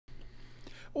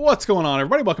What's going on,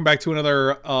 everybody? Welcome back to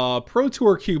another Pro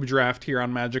Tour Cube draft here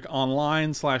on Magic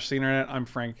Online / the internet. I'm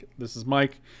Frank. This is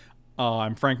Mike.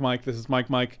 I'm Frank Mike. This is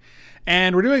Mike.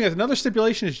 And we're doing another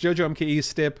stipulation. It's JoJo MKE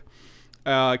stip.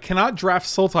 Cannot draft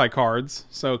Sultai cards,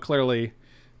 so clearly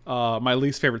my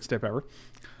least favorite stip ever.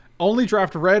 Only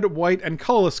draft red, white, and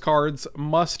colorless cards.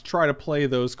 Must try to play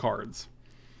those cards.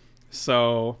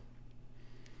 So,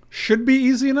 should be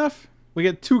easy enough. We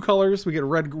get two colors. We get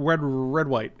red,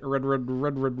 white.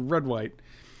 Red, white.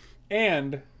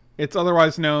 And it's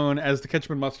otherwise known as the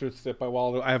Ketchup and Mustard stip by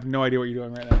Waldo. I have no idea what you're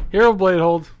doing right now. Hero Blade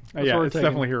Hold. Yeah, it's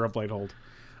definitely Hero Blade Hold.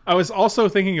 I was also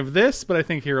thinking of this, but I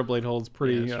think Hero Blade Hold's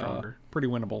pretty pretty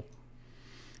winnable.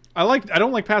 I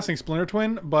don't like passing Splinter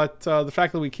Twin, but the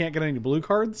fact that we can't get any blue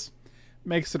cards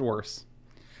makes it worse.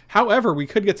 However, we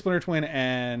could get Splinter Twin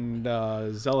and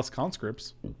Zealous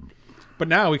Conscripts. But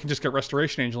now we can just get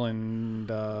Restoration Angel and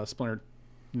Splinter.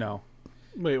 No.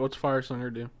 Wait, what's Fire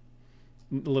Slinger do?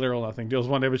 Literal nothing. Deals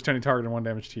 1 damage to any target and 1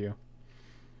 damage to you.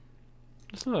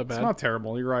 It's not that bad. It's not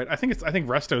terrible. You're right. I think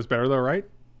Resto's better though, right?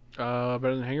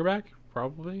 Better than Hangerback?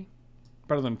 Probably.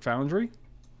 Better than Foundry?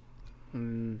 I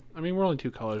mean, we're only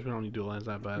two colors. We don't need dual lands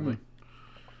that badly.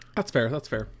 That's fair. That's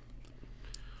fair.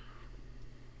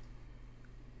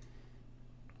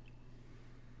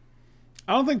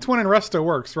 I don't think Twin and Resto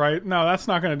works, right? No, that's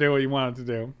not going to do what you want it to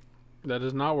do. That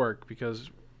does not work because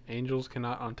angels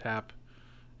cannot untap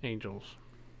angels.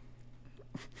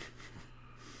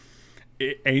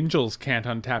 Angels can't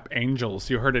untap angels.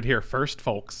 You heard it here first,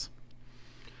 folks.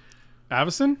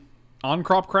 Avacyn?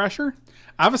 On-Crop Crasher?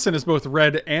 Avacyn is both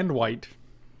red and white.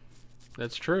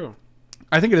 That's true.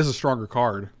 I think it is a stronger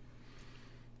card.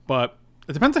 But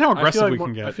it depends on how aggressive we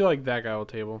can get. I feel like that guy will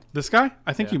table. This guy?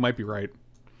 I think you might be right.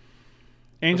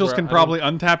 Angels can probably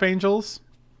untap angels.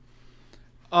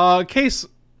 Case,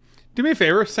 do me a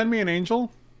favor. Send me an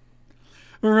angel.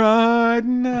 Right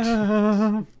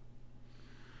now.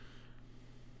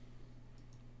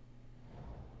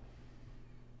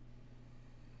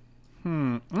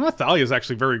 Thalia is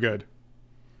actually very good.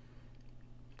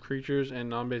 Creatures and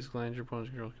non-basic lands your opponent's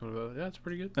control come about. Yeah, that's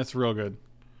pretty good. That's real good.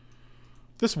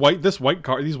 These white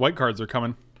cards are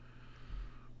coming.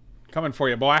 Coming for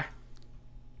you, boy.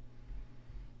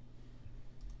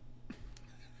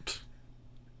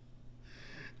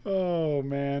 Oh,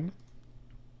 man.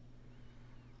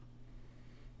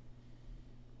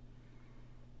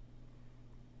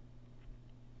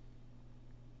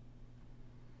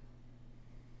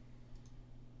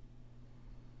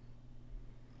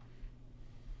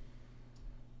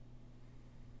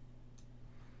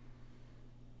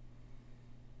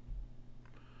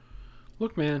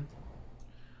 Look, man.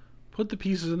 Put the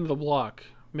pieces into the block.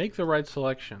 Make the right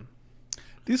selection.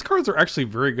 These cards are actually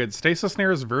very good. Stasis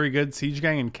Snare is very good. Siege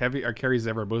Gang and Kerry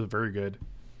Zeb are both very good.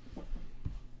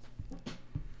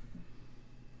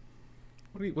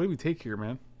 What do we take here,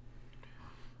 man?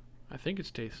 I think it's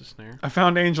Stasis Snare. I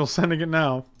found Angel, sending it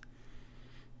now.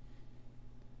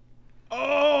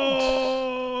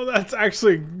 Oh, that's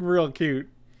actually real cute.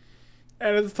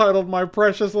 And it's titled My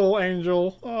Precious Little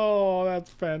Angel. Oh,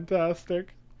 that's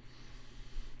fantastic.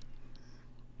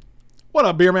 What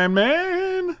up, Beer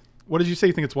Man? What did you say?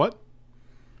 You think it's what?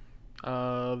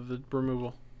 The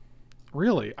removal.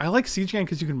 Really? I like Siege Gang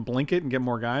because you can blink it and get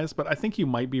more guys, but I think you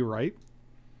might be right.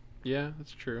 Yeah,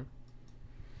 that's true.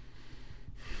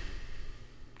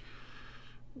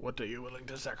 What are you willing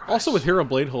to sacrifice? Also with Hero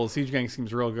Blade Hold, Siege Gang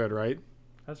seems real good, right?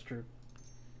 That's true.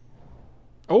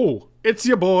 Oh, it's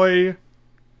your boy.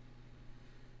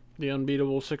 The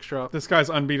unbeatable 6-drop. This guy's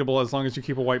unbeatable as long as you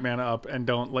keep a white mana up and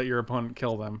don't let your opponent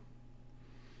kill them.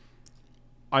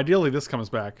 Ideally, this comes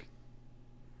back.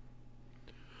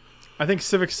 I think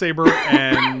Civic Saber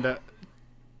and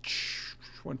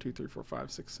 1, 2, 3, 4,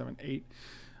 5, 6, 7, 8.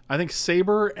 I think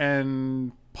Saber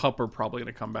and Pup are probably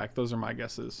going to come back. Those are my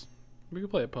guesses. We could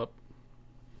play a Pup.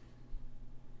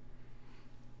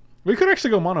 We could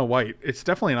actually go mono white. It's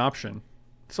definitely an option.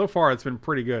 So far, it's been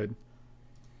pretty good.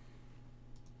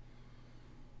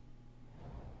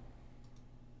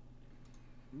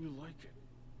 You like it.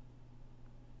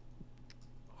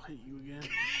 I'll hit you again.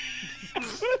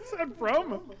 What's that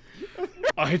from?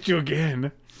 I'll hit you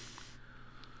again.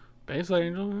 Base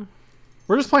Angel?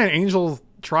 We're just playing Angel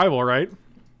Tribal, right?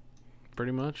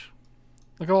 Pretty much.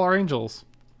 Look at all our angels.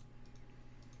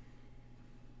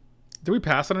 Did we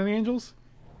pass on any angels?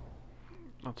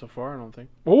 Not so far, I don't think.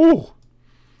 Ooh!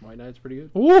 White Knight's pretty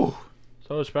good. Ooh!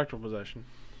 So is Spectral Possession.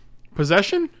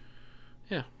 Possession?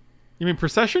 Yeah. You mean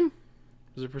procession?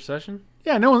 Is it Procession?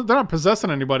 Yeah, no, they're not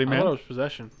possessing anybody, man. I thought it was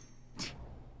Possession.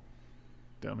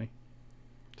 Dummy.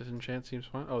 Disenchant seems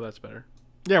fine. Oh, that's better.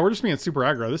 Yeah, we're just being super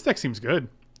aggro. This deck seems good.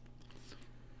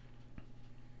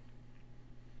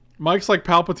 Mike's like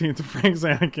Palpatine to Frank's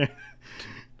Anakin.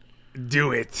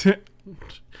 Do it.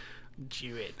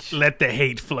 Do it. Let the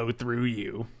hate flow through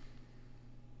you.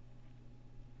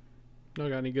 No,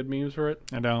 got any good memes for it?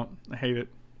 I don't. I hate it.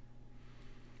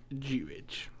 Do it.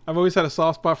 I've always had a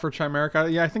soft spot for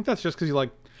Chimerica. Yeah, I think that's just because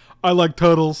I like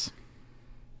turtles.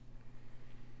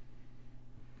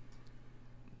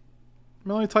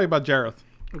 Let me tell you about Jareth.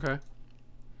 Okay.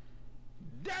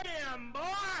 Damn, boy,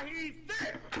 he's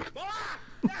thick. Boy,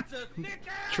 that's a thick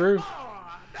ass True. boy.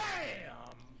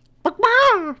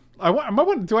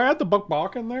 Damn. Do I add the buck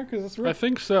balk in there? Because it's I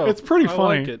think so. It's pretty I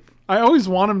funny. like it. I always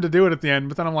want him to do it at the end,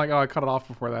 but then I'm like, oh, I cut it off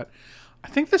before that. I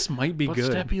think this might be What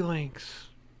good. steppy links?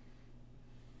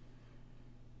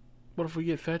 What if we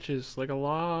get fetches? Like a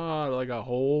lot, like a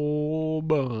whole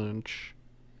bunch.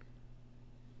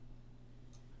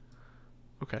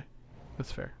 Okay,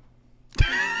 that's fair.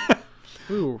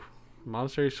 Ooh,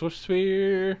 Monastery Swift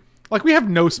Spear. Like, we have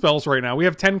no spells right now. We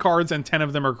have 10 cards and 10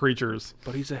 of them are creatures.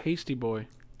 But he's a hasty boy.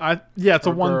 Yeah, it's a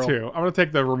Or girl. 1/2. I'm going to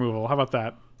take the removal. How about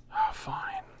that? Oh,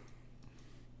 fine.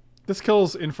 This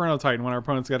kills Inferno Titan when our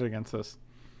opponents get it against this.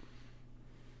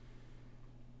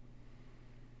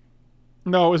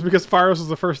 No, it was because Fyros was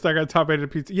the first deck I top 8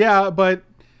 at pizza. Yeah, but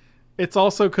it's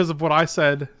also because of what I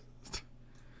said.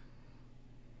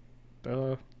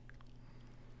 Can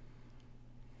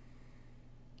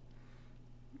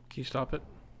you stop it?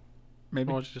 Maybe.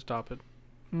 Why don't you just stop it?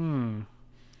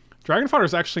 Dragon Fodder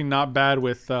is actually not bad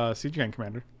with Siege Gang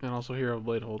Commander. And also Hero of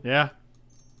Blade Hold. Yeah.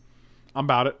 I'm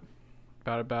about it.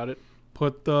 About it.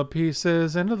 Put the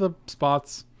pieces into the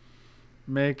spots.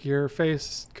 Make your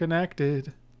face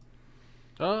connected.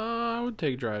 I would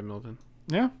take Dry Milton.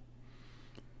 Yeah.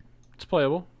 It's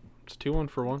playable. It's 2-1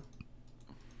 for 1.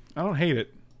 I don't hate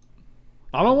it.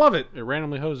 I don't love it, It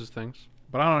randomly hoses things.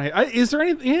 but I don't hate is there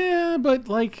any... Yeah, but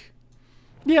like...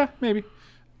 Yeah, maybe.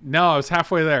 No, I was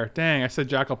halfway there. Dang, I said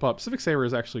Jackal Pup. Civic Saber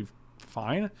is actually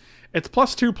fine. It's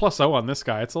 +2/+0 on this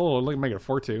guy. It's a little... Like, make it a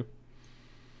 4/2.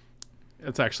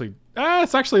 It's actually...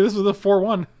 this was a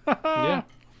 4/1. Yeah.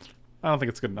 I don't think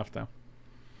it's good enough, though.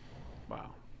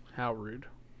 Wow. How rude.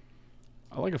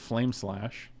 I like a Flame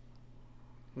Slash.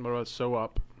 What about So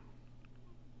Up?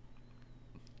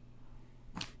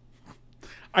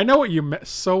 I know what you meant.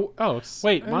 So... Oh.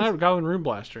 Wait, why not Goblin Rune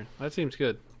Blaster? That seems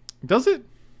good. Does it?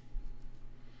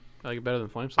 I like it better than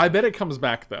Flame Slash. I bet it comes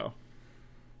back, though.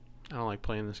 I don't like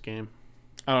playing this game.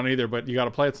 I don't either, but you got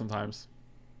to play it sometimes.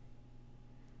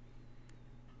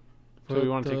 So we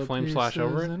want to take Flame Slash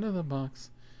over it? Into the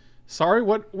box. Sorry,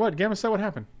 what? Gamma said what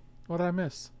happened? What did I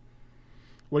miss?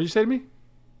 What did you say to me?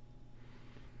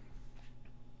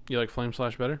 You like Flame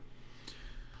Slash better?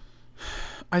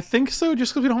 I think so,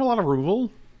 just because we don't have a lot of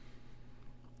removal.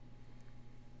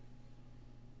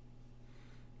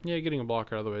 Yeah, getting a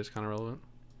blocker out of the way is kind of relevant.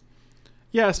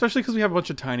 Yeah, especially because we have a bunch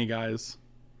of tiny guys.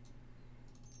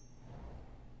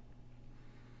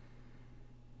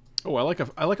 Oh, I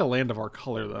like a land of our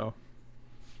color, though.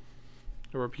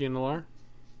 European Noir?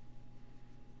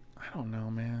 I don't know,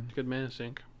 man. Good mana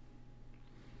sink.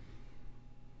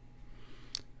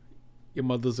 Your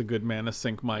mother's a good mana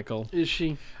sink, Michael. Is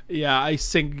she? Yeah, I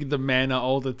sink the mana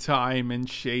all the time, and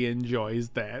she enjoys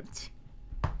that.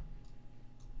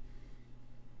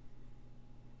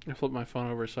 I flipped my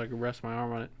phone over so I could rest my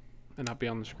arm on it and not be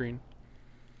on the screen.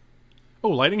 Oh,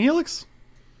 Lightning Helix?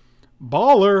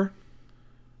 Baller.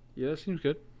 Yeah, that seems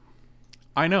good.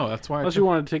 I know, that's why Unless you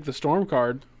want to take the Storm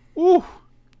card. Ooh.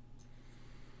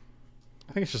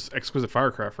 I think it's just Exquisite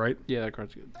Firecraft, right? Yeah, that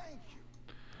card's good.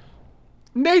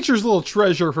 Nature's Little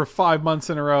Treasure for 5 months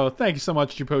in a row. Thank you so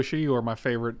much, Juposhi. You are my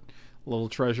favorite little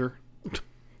treasure.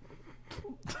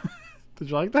 Did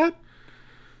you like that?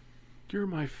 You're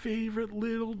my favorite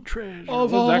little treasure. Of What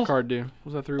does all- that card do?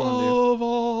 What's that 3-1 do? Of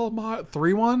all my...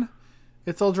 3/1?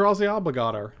 It's Eldrazi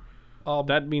Obligator.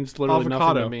 That means literally nothing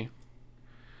Avocado. to me.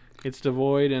 It's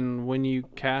devoid, and when you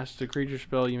cast a creature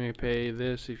spell, you may pay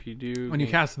this. If you do... When you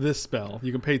cast this spell,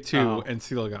 you can pay 2 Oh. and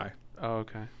seal a guy. Oh,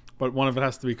 okay. But one of it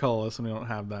has to be colorless, and we don't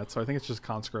have that. So I think it's just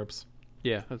conscripts.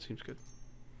 Yeah, that seems good.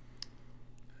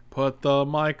 Put the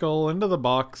Michael into the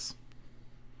box.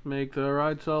 Make the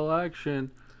right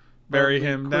selection. Bury Ugly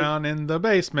him quick. down in the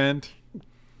basement.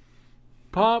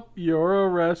 Pop, you're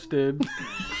arrested.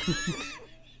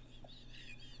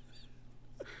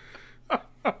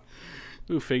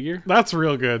 Ooh, figure. That's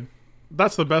real good.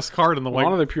 That's the best card in the white.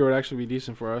 One of the pure would actually be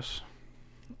decent for us.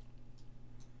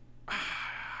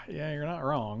 Yeah, you're not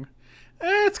wrong.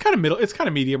 It's kind of middle. It's kind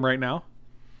of medium right now.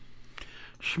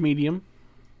 Schmedium.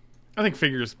 I think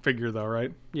figures figure though,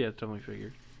 right? Yeah, it's definitely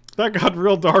figure. That got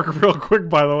real dark real quick,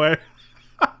 by the way.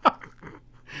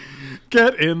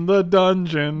 Get in the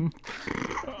dungeon.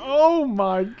 Oh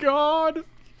my god.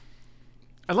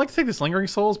 I'd like to take this Lingering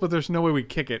Souls, but there's no way we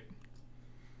kick it.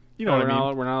 You know what I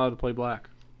mean? We're not allowed to play black.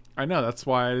 I know, that's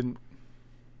why I didn't.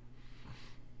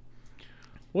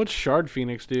 What's Shard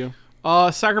Phoenix do?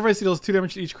 Sacrifice deals 2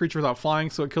 damage to each creature without flying,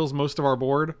 so it kills most of our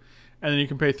board. And then you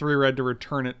can pay 3 red to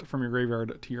return it from your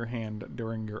graveyard to your hand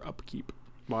during your upkeep.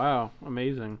 Wow,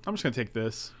 amazing. I'm just going to take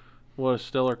this. What a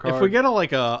stellar card. If we get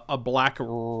a black, red,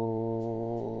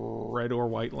 or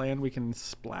white land, we can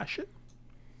splash it.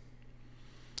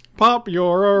 Pop,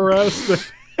 you're arrested.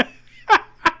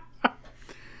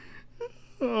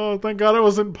 Oh, thank God it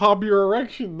wasn't pop your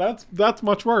erection. That's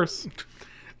much worse.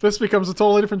 This becomes a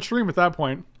totally different stream at that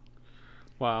point.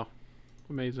 Wow,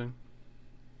 amazing.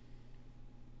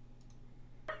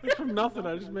 It's from nothing.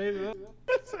 I just made it up.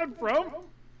 What's that from?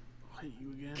 I'll hit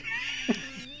you again.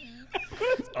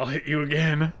 I'll hit you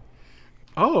again.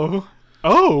 Oh,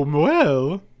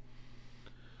 well.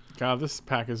 God, this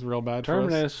pack is real bad for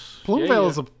us. Terminus.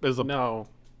 Plumeveil is a no.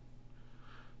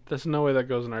 There's no way that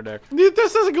goes in our deck.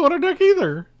 This doesn't go in our deck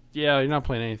either. Yeah, you're not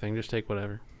playing anything. Just take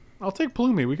whatever. I'll take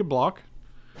Plumey. We could block.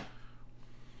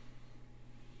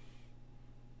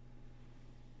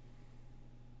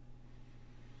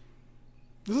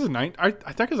 This is a 9. I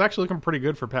think it's actually looking pretty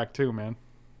good for pack 2, man.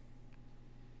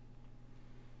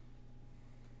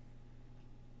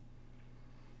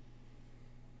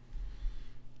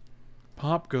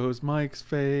 Pop goes Mike's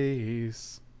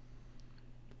face.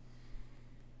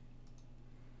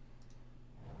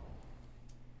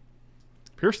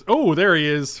 Pierce. Oh, there he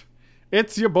is.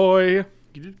 It's your boy.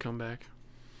 You did come back.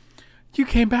 You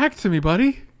came back to me,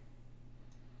 buddy.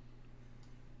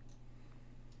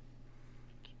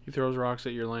 He throws rocks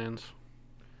at your lands.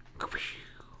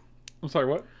 I'm sorry,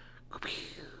 what?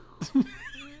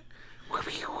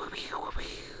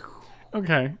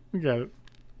 Okay, we got it.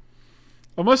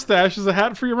 A mustache is a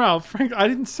hat for your mouth. Frank, I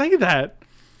didn't say that.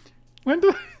 When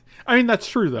do I mean, that's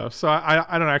true, though, so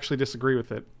I don't actually disagree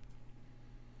with it.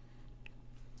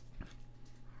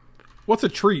 What's a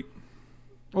treat?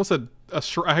 What's a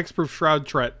hexproof shroud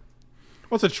tret?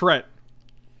 What's a tret?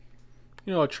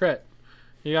 You know, a tret.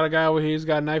 You got a guy over here, he's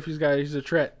got a knife, he's a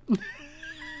tret.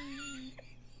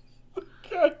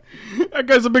 God, that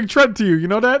guy's a big tret to you, you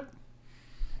know that?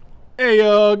 Hey,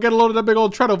 get a load of that big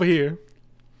old tret over here.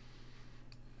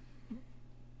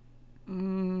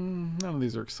 None of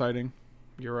these are exciting.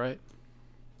 You're right.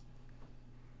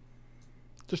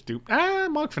 Just do.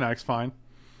 Monk Fanatic's fine.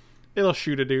 It'll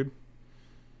shoot a dude.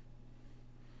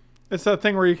 It's that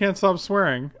thing where you can't stop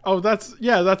swearing. Oh, that's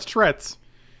Trets.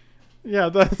 Yeah,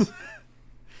 that's...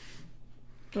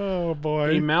 Oh,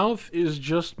 boy. A mouth is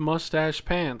just mustache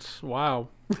pants. Wow.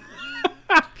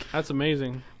 That's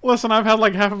amazing. Listen, I've had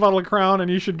like half a bottle of Crown,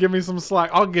 and you should give me some slack.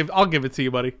 I'll give it to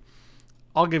you, buddy.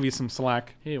 I'll give you some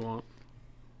slack. He won't.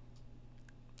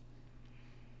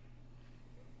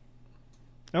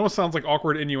 It almost sounds like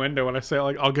awkward innuendo when I say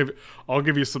like I'll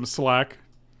give you some slack.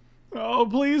 Oh,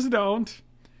 please don't.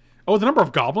 Oh, the number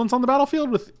of goblins on the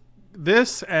battlefield with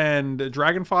this and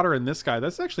dragon fodder and this guy,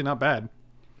 that's actually not bad.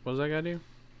 What does that guy do?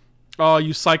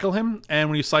 You cycle him, and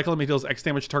when you cycle him, he deals X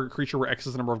damage to target creature where X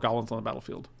is the number of goblins on the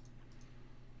battlefield.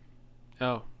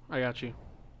 Oh, I got you.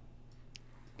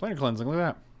 Planar cleansing, look at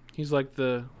that. He's like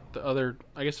the other...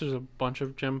 I guess there's a bunch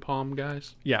of gem palm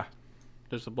guys. Yeah.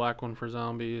 There's the black one for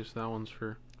zombies. That one's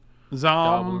for...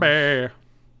 Zombie. goblins.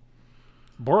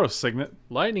 Boros Signet.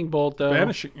 Lightning bolt, though.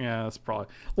 Vanishing. Yeah, that's probably...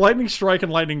 Lightning Strike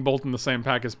and Lightning Bolt in the same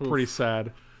pack is pretty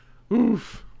sad.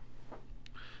 Oof.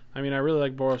 I mean, I really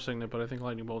like Boros Signet, but I think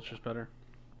Lightning Bolt's just better.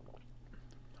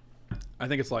 I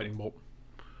think it's Lightning Bolt.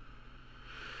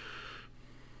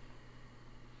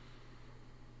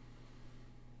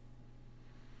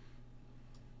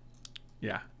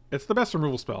 Yeah. It's the best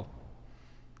removal spell.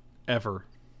 Ever.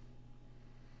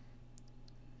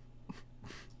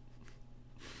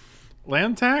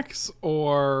 Land tax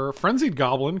or Frenzied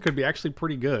Goblin could be actually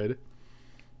pretty good.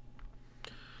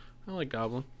 I like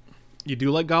Goblin. You do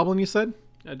like Goblin, you said?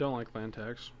 I don't like land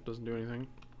tax. Doesn't do anything.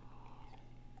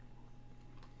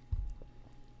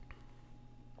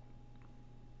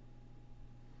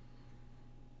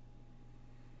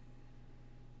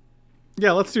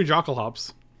 Yeah, let's do Jockle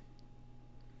Hops.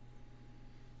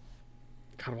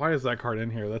 God, why is that card in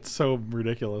here? That's so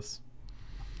ridiculous.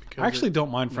 I actually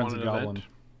don't mind Frenzied Goblin.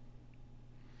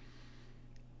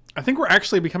 I think we're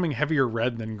actually becoming heavier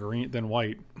red than green than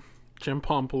white. Gem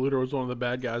Palm Polluter was one of the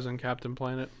bad guys on Captain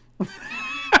Planet.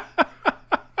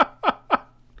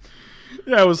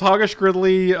 Yeah, it was Hoggish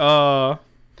Gridley,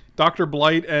 Dr.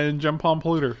 Blight, and Gem Palm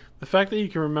Polluter. The fact that you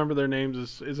can remember their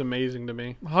names is amazing to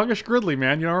me. Huggish Gridley,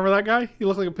 man. You don't remember that guy? He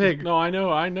looked like a pig. No, I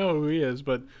know who he is,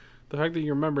 but the fact that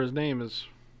you remember his name is,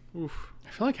 oof.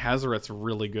 I feel like Hazoret's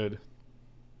really good.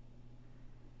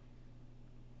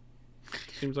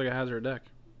 Seems like a Hazard deck.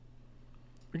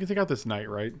 We can take out this knight,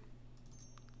 right?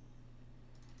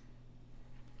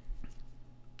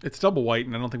 It's double white,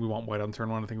 and I don't think we want white on turn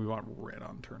 1. I think we want red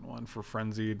on turn 1 for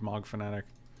Frenzied Mog Fanatic.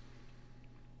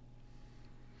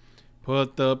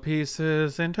 Put the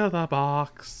pieces into the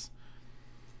box.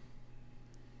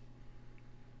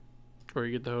 Or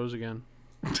you get the hose again.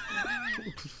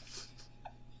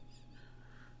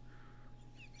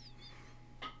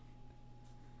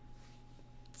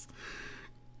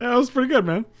 That was pretty good,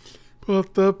 man.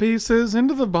 Put the pieces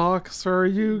into the box, or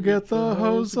you get the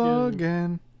hose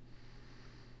again.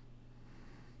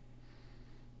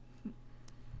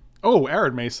 Oh,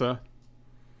 Arid Mesa.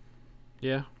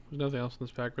 Yeah, there's nothing else in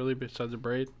this pack really besides a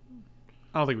braid.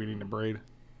 I don't think we need a braid.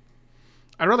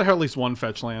 I'd rather have at least one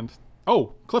fetch land.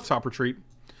 Oh, Clifftop Retreat.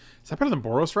 Is that better than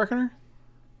Boros Reckoner?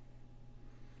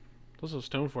 It's also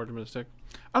Stoneforge Mystic.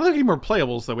 I don't think any more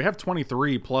playables though. We have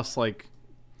 23 plus like.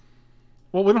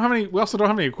 Well, we don't have any. We also don't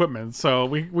have any equipment, so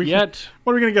we Yet.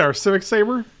 What are we gonna get? Our Civic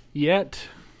Saber? Yet.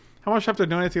 How much have to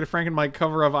donate to get a Frank and Mike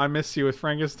cover of "I Miss You" with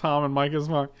Frank is Tom and Mike is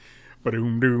Mark?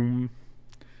 Ba-doom doom.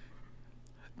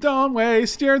 Don't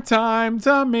waste your time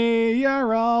to me.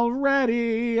 You're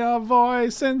already a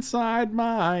voice inside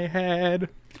my head.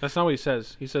 That's not what he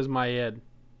says. He says my head.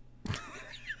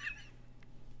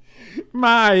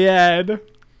 My head.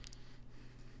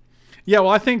 Yeah,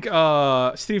 well, I think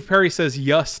Steve Perry says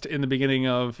 "yust" in the beginning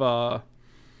of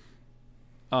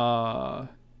what's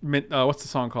the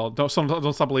song called? Don't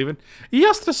Stop Believing.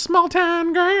 Just a small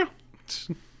town girl.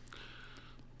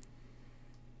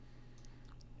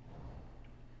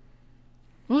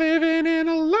 Living in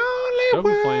a lonely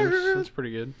Open world. Flames. That's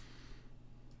pretty good.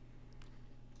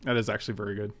 That is actually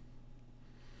very good.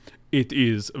 It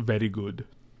is very good.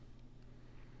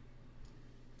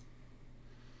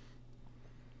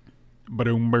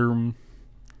 Ba-doom boom.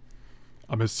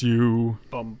 I miss you.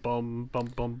 Bum bum bum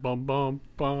bum bum bum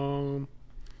bum.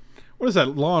 What is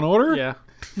that? Law and Order? Yeah.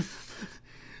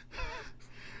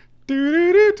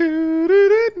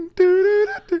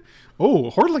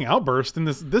 Oh, Hordling Outburst. And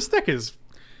this deck is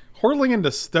Hordling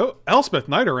into Elspeth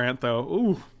Nighterant, though.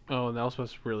 Ooh. Oh, and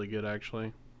Elspeth's really good,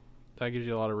 actually. That gives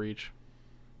you a lot of reach.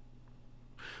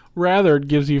 Rather, it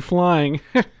gives you flying.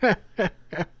 Oh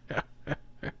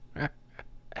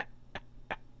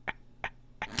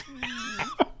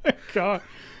my god.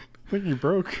 I think you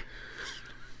broke.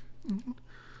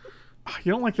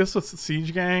 You don't like this with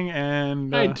Siege Gang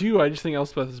and... I do. I just think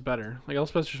Elspeth is better. Like,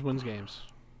 Elspeth just wins games.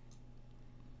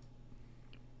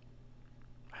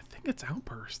 I think it's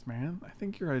Outburst, man. I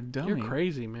think you're a dummy. You're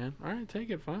crazy, man. All right, take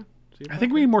it. Fine. See I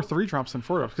think we need more 3-drops than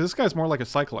 4-drops because this guy's more like a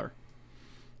cycler.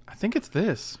 I think it's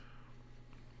this.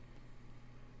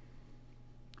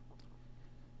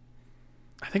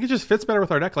 I think it just fits better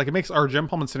with our deck. Like, it makes our Gem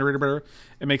Palm Incinerator better.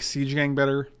 It makes Siege Gang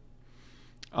better.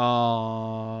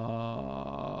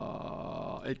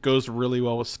 It goes really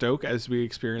well with Stoke, as we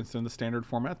experienced in the standard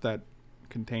format that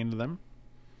contained them.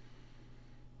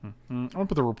 I'm going to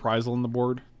put the Reprisal on the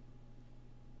board.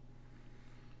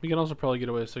 We can also probably get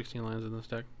away with 16 lands in this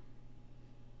deck.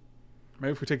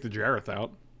 Maybe if we take the Jareth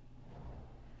out.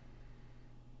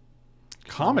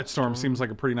 Comet Storm seems like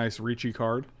a pretty nice reachy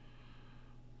card.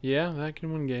 Yeah, that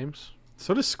can win games.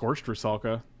 So does Scorched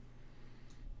Rusalka.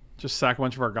 Just sack a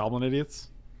bunch of our Goblin idiots.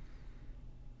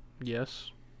 Yes.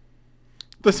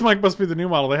 This mic must be the new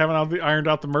model. They haven't ironed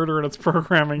out the murder in its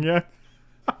programming yet.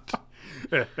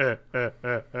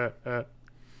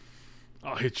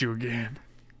 I'll hit you again.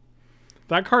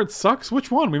 That card sucks? Which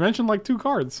one? We mentioned like 2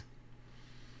 cards.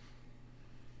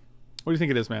 What do you think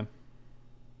it is, man?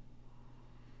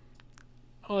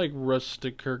 I like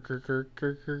rustic. The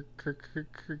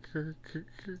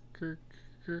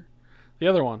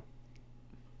other one.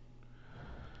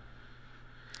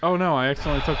 Oh no, I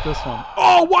accidentally took this one.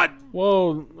 Oh, what?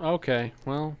 Whoa. Okay.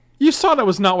 Well. You saw that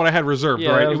was not what I had reserved,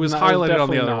 Yeah, right? It was highlighted on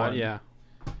the other not, one. Yeah.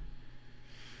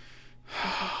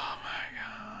 Oh my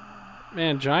god.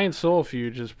 Man, Giant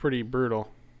Soulfuge is pretty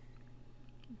brutal.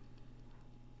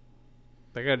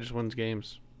 That guy just wins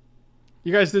games.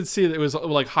 You guys did see that it was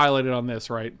like highlighted on this,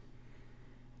 right?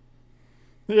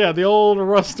 Yeah, the old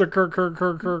rustic. Do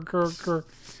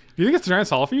you think it's a Giant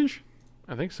Soulfuge?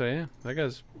 I think so, yeah. That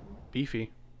guy's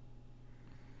beefy.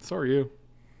 So are you.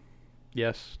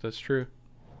 Yes, that's true.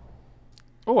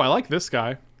 Oh, I like this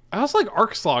guy. I also like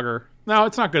Arc Slogger. No,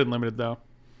 it's not good in Limited, though.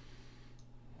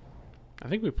 I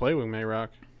think we play Wingmate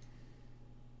Rock.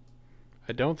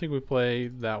 I don't think we play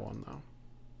that one though.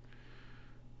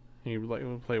 You like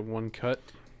we play one cut.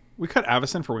 We cut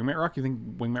Avacyn for Wingmate Rock. You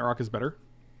think Wingmate Rock is better?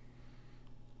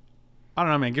 I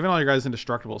don't know, man. Giving all your guys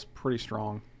indestructible is pretty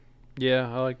strong.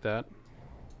 Yeah, I like that.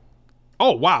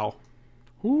 Oh, wow.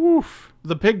 Oof.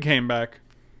 The pig came back.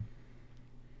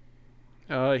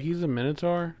 He's a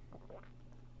Minotaur.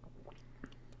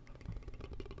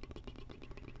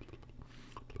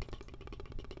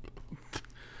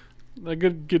 A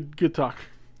good talk.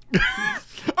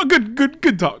 A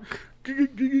good talk. We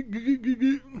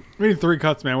need 3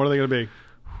 cuts, man. What are they going to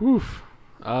be? Oof.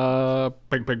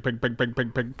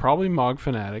 Pig. Probably Mog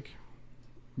Fanatic.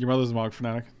 Your mother's a Mog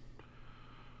Fanatic.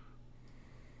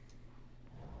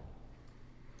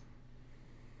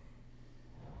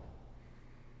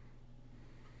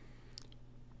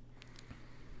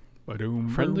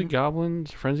 Frenzied Goblin,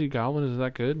 is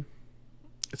that good?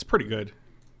 It's pretty good.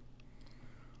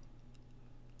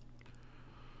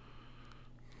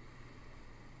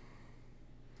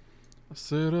 I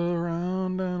sit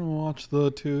around and watch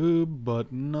the tube,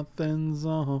 but nothing's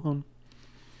on.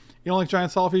 You don't like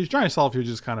Giant Solifuge? Giant Solifuge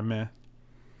is kind of meh.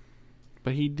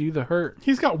 But he'd do the hurt.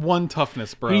 He's got 1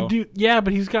 toughness, bro.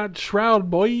 But he's got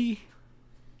Shroud, boy.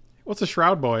 What's a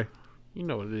Shroud boy? You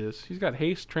know what it is. He's got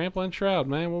haste, trample, and shroud,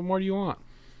 man. What more do you want?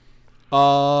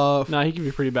 Nah, he can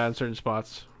be pretty bad in certain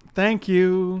spots. Thank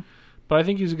you. But I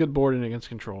think he's a good board in against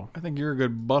control. I think you're a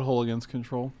good butthole against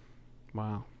control.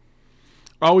 Wow.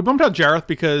 Oh, we bumped out Jareth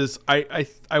because I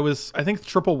think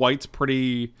triple white's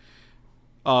pretty.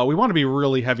 We want to be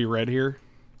really heavy red here,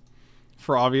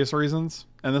 for obvious reasons,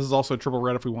 and this is also triple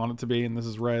red if we want it to be, and this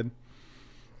is red.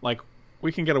 Like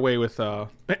we can get away with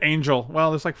Angel.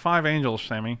 Well, there's like 5 angels,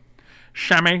 Sammy.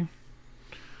 Shammy.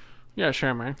 Yeah,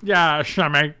 sure, man. Yeah,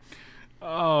 Shammy.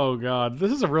 Oh god,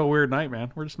 this is a real weird night,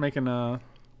 man. We're just making We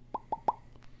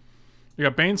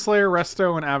got Baneslayer,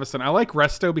 Resto, and Avacyn. I like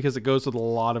Resto because it goes with a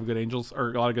lot of good angels,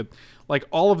 or a lot of good. Like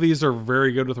all of these are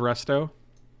very good with Resto.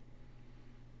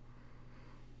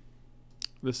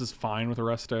 This is fine with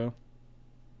Resto.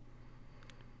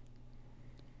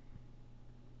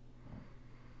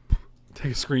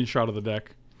 Take a screenshot of the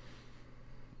deck.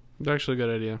 It's actually a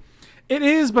good idea. It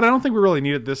is, but I don't think we really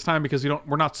need it this time because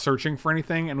we're not searching for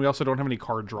anything, and we also don't have any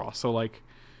card draw. So like,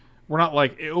 we're not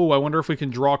like, oh, I wonder if we can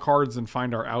draw cards and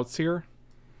find our outs here.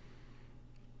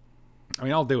 I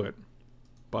mean, I'll do it,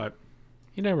 but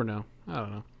You never know. I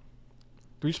don't know.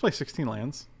 do we just play 16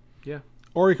 lands? Yeah.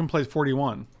 Or you can play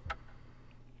 41.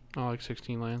 I like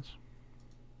 16 lands.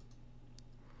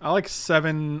 I like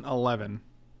 7-11.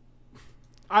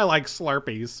 I like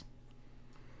Slurpees.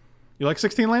 You like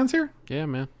 16 lands here? Yeah,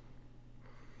 man.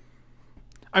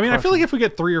 I mean, I feel like if we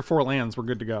get 3 or 4 lands, we're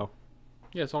good to go.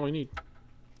 Yeah, that's all we need.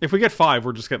 If we get 5,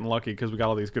 we're just getting lucky because we got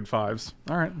all these good 5s.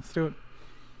 All right, let's do it.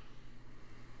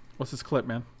 What's this clip,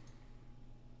 man?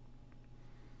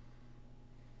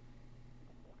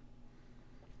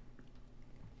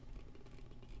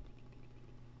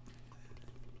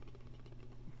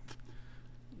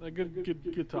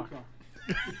 Good talk.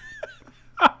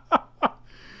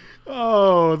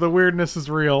 Oh, the weirdness is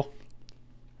real.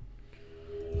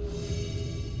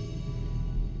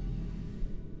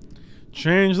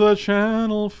 Change the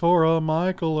channel for a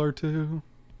Michael or two.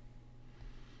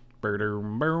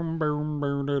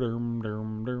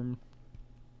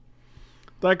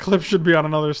 That clip should be on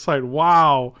another site.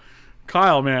 Wow.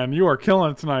 Kyle, man, you are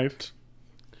killing it tonight.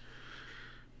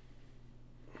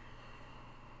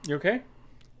 You okay?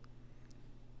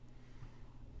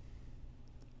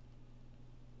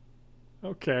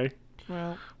 Okay.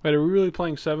 Well, Wait, are we really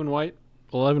playing 7 white,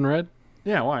 11 red?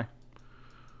 yeah, why?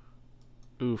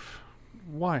 Oof.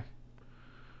 Why? I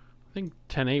think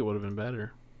 10-8 would have been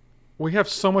better. We have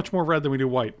so much more red than we do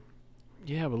white.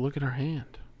 Yeah, but look at our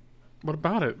hand. What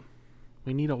about it?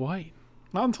 We need a white.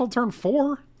 Not until turn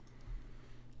 4.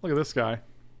 Look at this guy.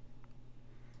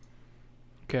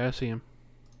 Okay, I see him.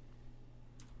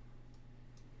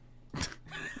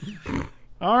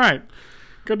 All right.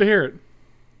 Good to hear it.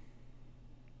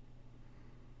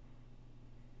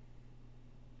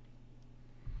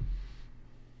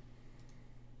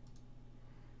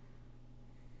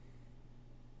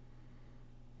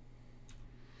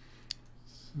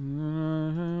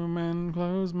 And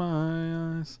close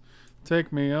my eyes.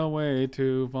 Take me away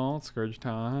to Vault Scourge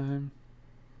time.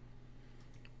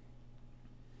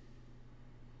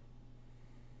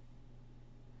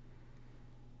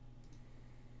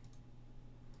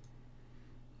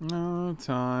 No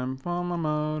time for my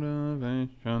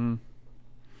motivation.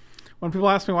 When people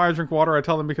ask me why I drink water, I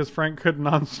tell them because Frank couldn't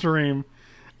on stream.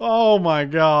 Oh my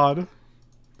god.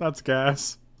 That's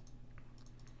gas.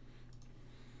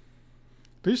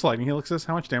 Did you just lightning helix this?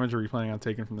 How much damage are you planning on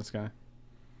taking from this guy?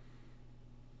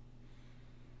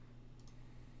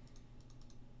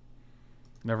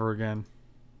 Never again.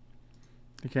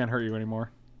 He can't hurt you anymore.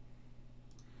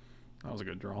 That was a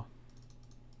good draw.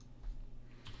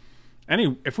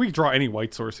 If we draw any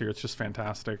white source here, it's just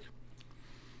fantastic.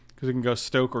 Because we can go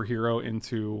Stoke or Hero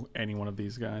into any one of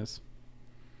these guys.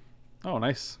 Oh,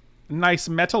 nice. Nice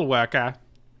metal worker.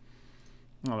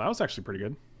 Oh, that was actually pretty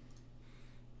good.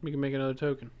 We can make another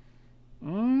token.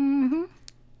 Mm-hmm.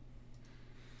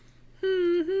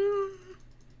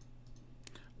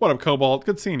 What up, Cobalt?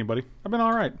 Good seeing you, buddy. I've been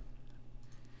all right.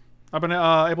 I've been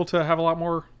able to have a lot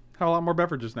more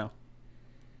beverages now.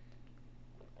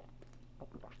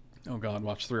 Oh god,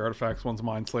 watch 3 artifacts. One's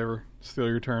Mind Slaver. Steal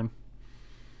your turn.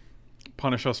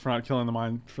 Punish us for not killing the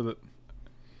mind for the...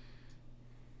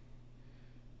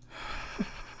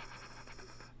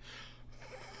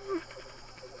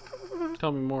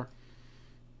 Tell me more.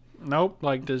 Nope.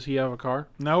 Like, does he have a car?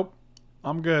 Nope.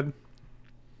 I'm good.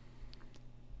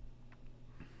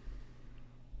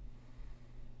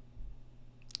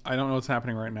 I don't know what's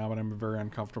happening right now, but I'm very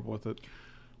uncomfortable with it.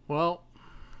 Well,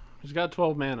 he's got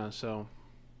 12 mana, so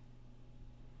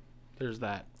there's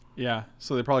that. Yeah,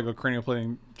 so they probably go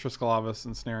Cranioplating, Triskelavis,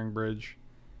 and Snaring Bridge.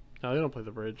 No, they don't play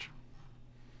the bridge.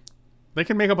 They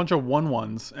can make a bunch of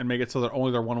 1/1s and make it so that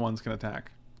only their 1/1s can attack.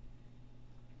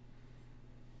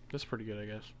 That's pretty good, I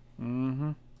guess.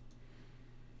 Mm-hmm.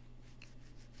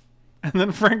 And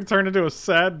then Frank turned into a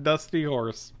sad, dusty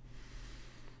horse.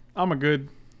 I'm a good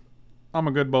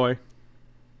boy.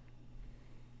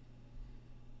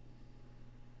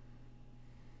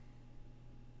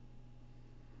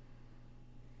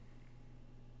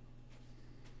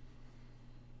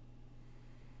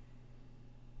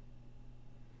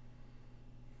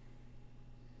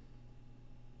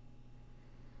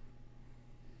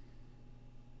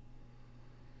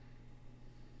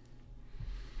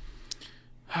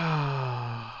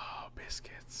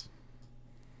 Biscuits.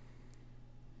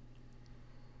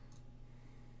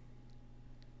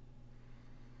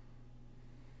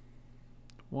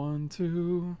 One,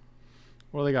 two.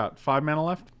 What do they got? 5 mana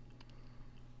left?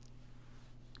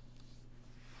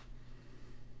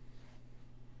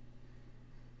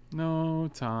 No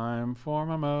time for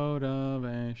my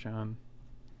motivation.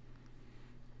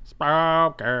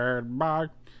 Spoken by.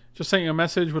 Just sent you a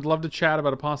message. Would love to chat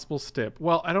about a possible stip.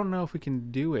 Well, I don't know if we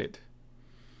can do it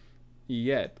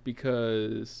yet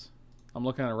because I'm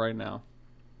looking at it right now.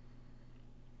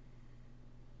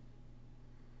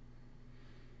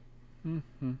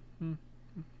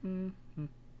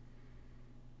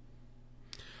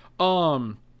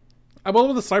 I will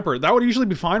with the sniper. That would usually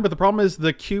be fine, but the problem is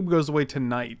the cube goes away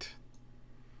tonight.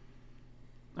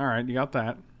 All right, you got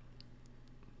that.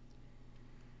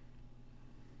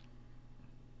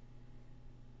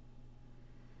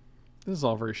 This is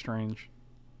all very strange.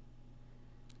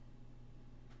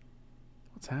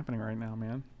 What's happening right now,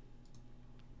 man?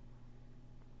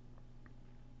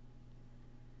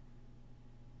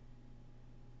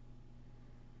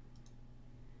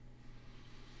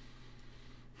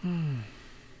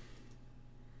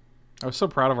 I was so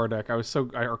proud of our deck.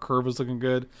 Our curve was looking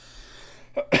good.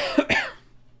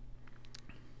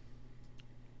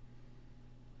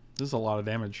 This is a lot of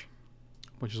damage,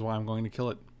 which is why I'm going to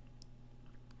kill it.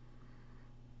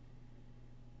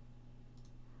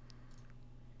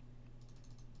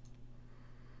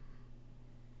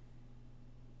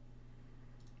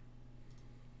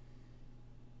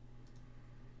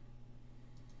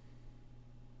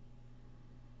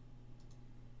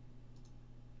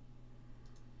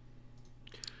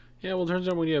 Yeah, well, it turns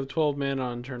out when you have 12 mana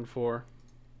on turn 4,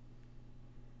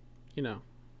 you know.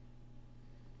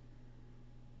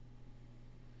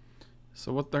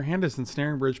 So what their hand is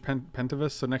Ensnaring Bridge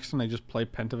Pentavis, so next time they just play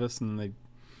Pentavis and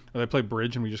they play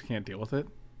Bridge and we just can't deal with it?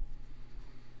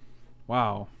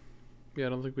 Wow. Yeah, I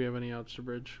don't think we have any outs to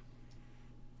bridge.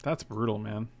 That's brutal,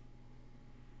 man.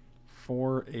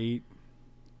 4, 8.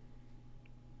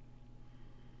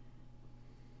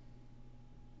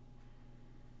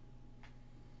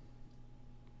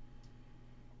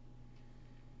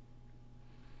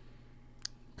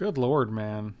 Good lord,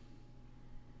 man.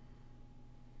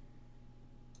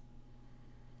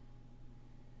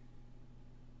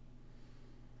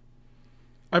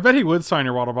 I bet he would sign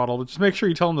your water bottle, but just make sure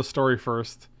you tell him the story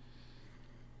first.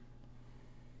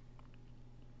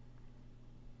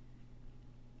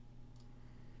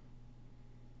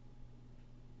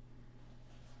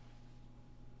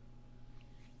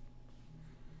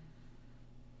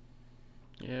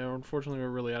 Yeah, unfortunately we're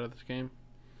really out of this game.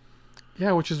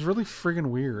 Yeah, which is really friggin'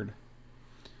 weird.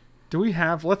 Do we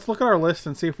have... Let's look at our list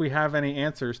and see if we have any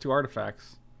answers to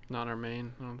artifacts. Not our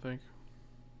main, I don't think.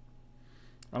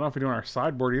 I don't know if we do on our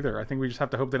sideboard either. I think we just have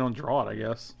to hope they don't draw it, I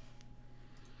guess.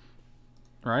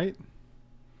 Right?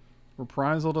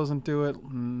 Reprisal doesn't do it.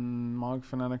 Mog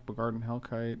Fanatic, Bogarden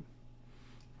Hellkite.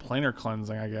 Planar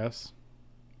Cleansing, I guess.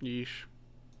 Yeesh.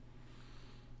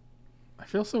 I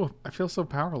feel so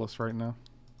powerless right now.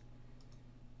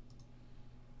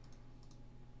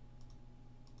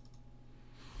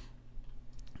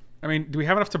 I mean, do we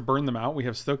have enough to burn them out? We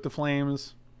have Stoke the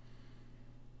Flames.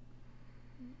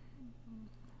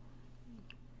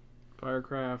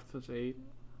 Firecraft, that's 8.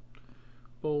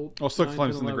 Bolt. Oh, Stoke the 9,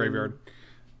 Flames 10, in the 11. graveyard.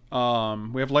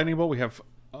 We have Lightning Bolt. We have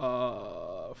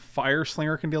Fire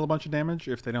Slinger can deal a bunch of damage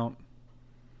if they don't.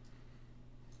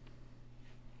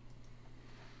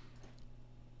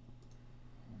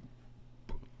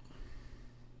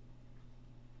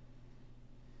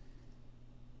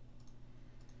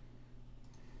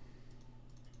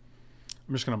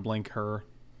 I'm just going to blink her.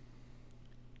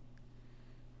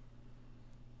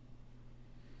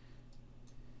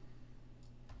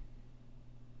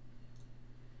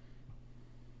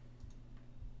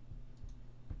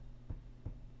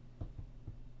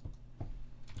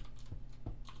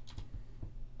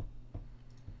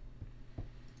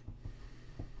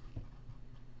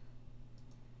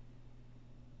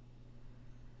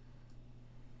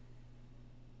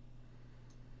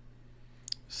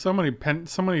 So many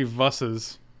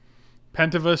Vusses.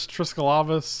 Pentavus,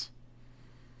 Triskalavus.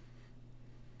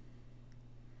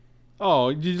 Oh,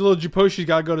 you little Japoshi's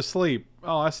gotta go to sleep.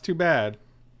 Oh, that's too bad.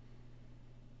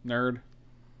 Nerd.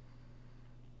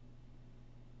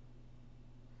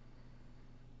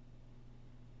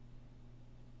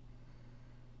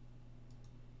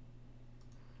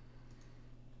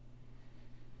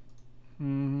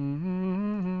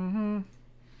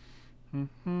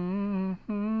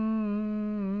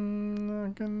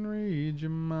 I can read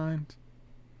your mind.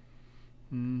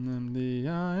 The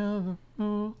eye of the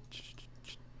fool.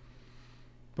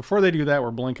 Before they do that,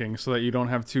 we're blinking so that you don't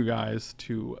have two guys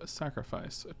to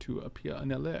sacrifice to appear in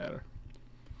l'air.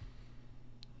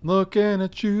 Looking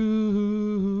at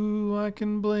you, I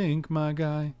can blink, my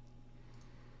guy.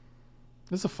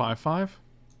 This is a 5/5?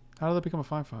 How did that become a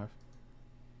 5/5?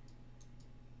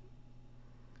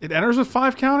 It enters with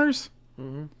 5 counters?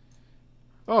 Mm-hmm.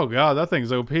 Oh god, that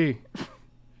thing's OP.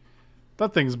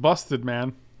 That thing's busted,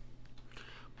 man.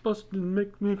 Busted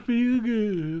makes me feel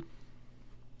good.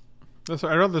 I'd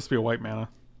rather this be a white mana.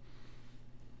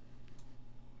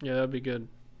 Yeah, that'd be good.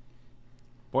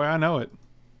 Boy, I know it.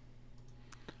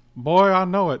 Boy, I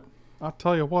know it. I'll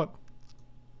tell you what.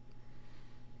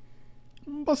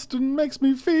 Busted makes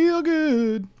me feel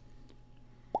good.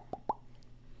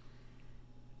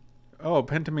 Oh,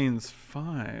 Pentamine's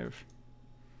 5.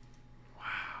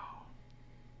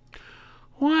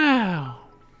 Wow.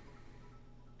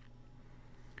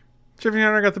 Tiffany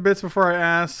Hunter got the bits before I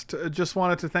asked. Just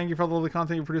wanted to thank you for all the lovely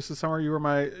content you produced this summer. You were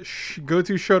my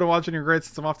go-to show to watch, and you're great.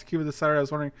 Since I'm off to Cuba this Saturday, I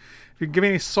was wondering if you could give me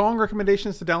any song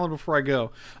recommendations to download before I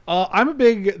go. I'm a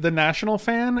big The National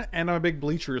fan, and I'm a big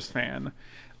Bleachers fan.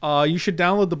 You should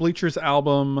download the Bleachers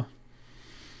album.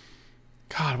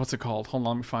 God, what's it called? Hold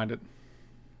on, let me find it.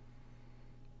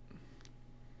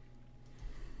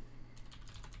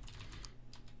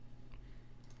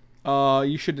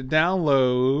 You should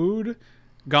download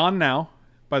Gone Now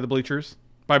by the Bleachers.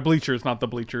 By Bleachers, not the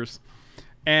Bleachers.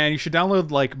 And you should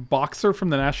download like Boxer from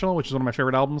The National, which is one of my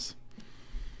favorite albums.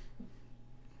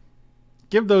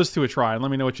 Give those two a try and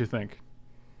let me know what you think.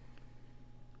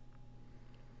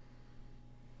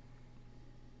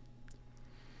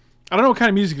 I don't know what kind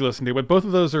of music you listen to, but both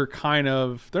of those are kind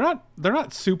of they're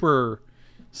not super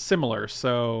similar,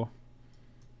 so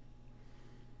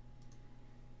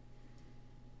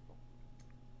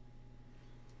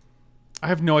I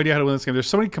have no idea how to win this game. There's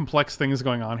so many complex things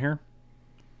going on here.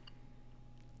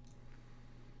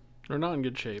 We're not in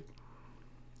good shape.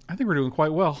 I think we're doing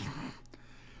quite well.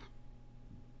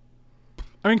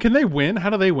 I mean, can they win? How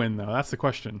do they win, though? That's the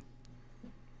question.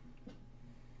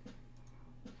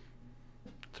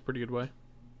 It's a pretty good way.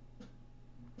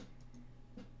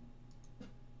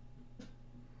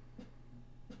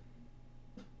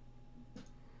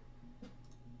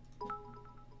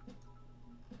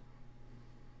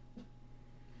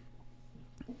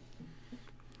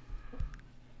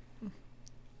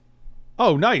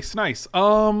 Oh, nice, nice.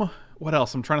 What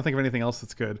else? I'm trying to think of anything else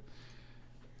that's good.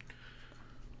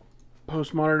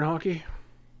 Postmodern hockey.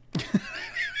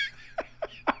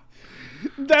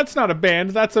 That's not a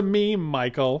band. That's a meme,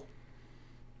 Michael.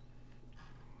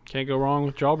 Can't go wrong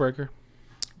with Jawbreaker.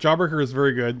 Jawbreaker is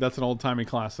very good. That's an old-timey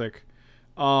classic.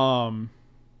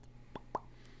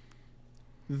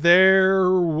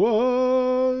 There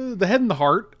was the Head and the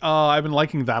Heart. I've been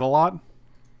liking that a lot.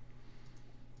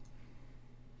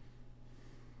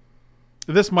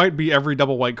 This might be every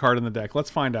double white card in the deck. Let's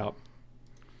find out.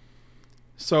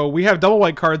 So we have double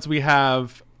white cards. We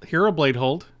have Hero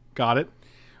Bladehold. Got it.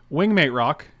 Wingmate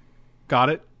Rock. Got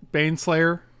it.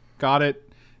 Baneslayer. Got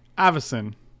it.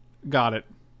 Avacyn. Got it.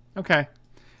 Okay.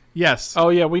 Yes. Oh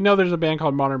yeah, we know there's a band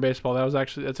called Modern Baseball.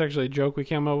 That's actually a joke we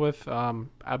came up with,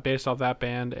 based off that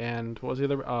band and what was the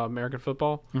other American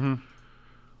Football. Mm-hmm.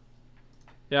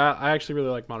 Yeah, I actually really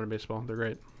like Modern Baseball. They're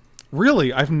great.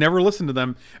 Really? I've never listened to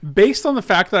them. Based on the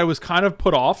fact that I was kind of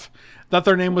put off that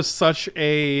their name was such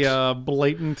a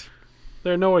blatant...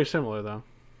 They're no way similar though.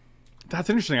 That's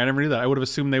interesting. I never knew that. I would have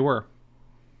assumed they were.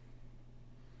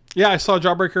 Yeah, I saw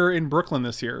Jawbreaker in Brooklyn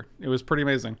this year. It was pretty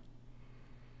amazing.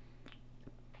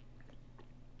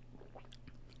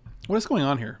 What is going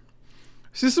on here?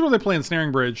 So this is where they play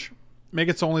Ensnaring Bridge. Make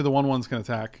it so only the 1/1s can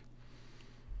attack.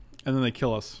 And then they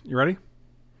kill us. You ready?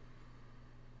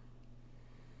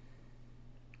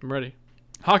 I'm ready.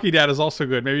 Hockey Dad is also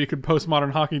good. Maybe you could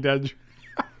postmodern Hockey Dad.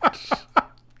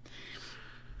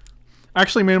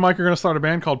 Actually, me and Mike are going to start a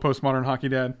band called Postmodern Hockey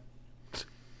Dad.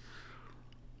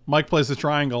 Mike plays the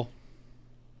triangle.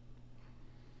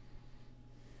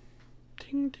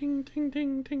 Ting, ting, ting,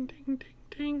 ting, ting, ting, ting,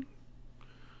 ting.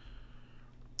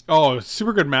 Oh,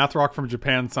 super good math rock from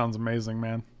Japan sounds amazing,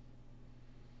 man.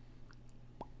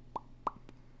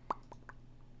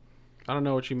 I don't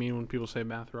know what you mean when people say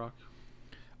math rock.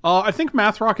 I think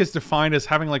math rock is defined as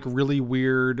having like really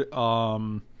weird.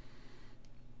 What's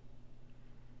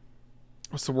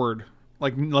the word?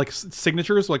 Like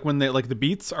signatures, like when they like the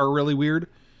beats are really weird,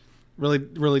 really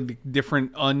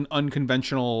different,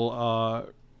 unconventional.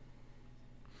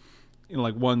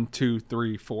 Like 1, 2,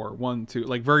 3, 4, 1, 2,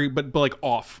 like very, but like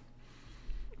off.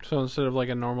 So instead of like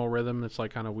a normal rhythm, it's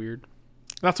like kind of weird.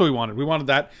 That's what we wanted. We wanted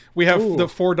that. We have Ooh. the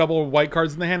 4 double white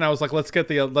cards in the hand. I was like, let's get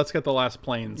the last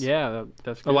plains. Yeah,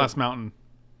 that's good. The last mountain.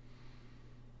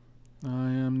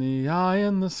 I am the eye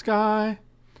in the sky,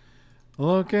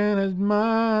 looking at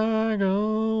my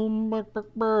own.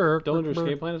 Dillinger's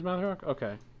Escape Plan is math rock?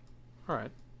 Okay. All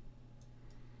right.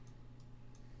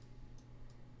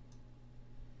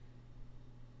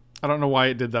 I don't know why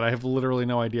it did that. I have literally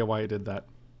no idea why it did that.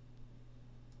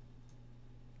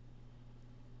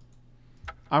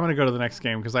 I'm going to go to the next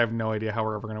game because I have no idea how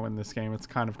we're ever going to win this game. It's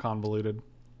kind of convoluted.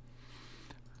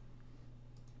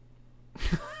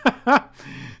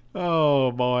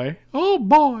 Oh, boy. Oh,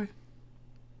 boy.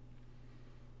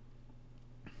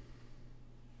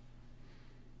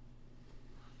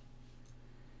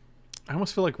 I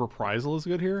almost feel like Reprisal is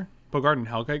good here. Bogart and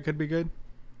Hellkite could be good.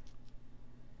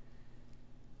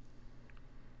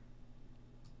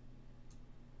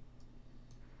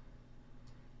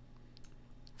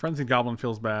 Frenzied Goblin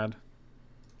feels bad.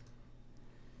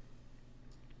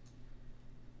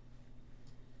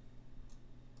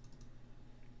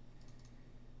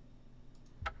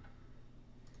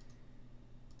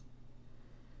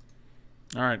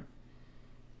 All right.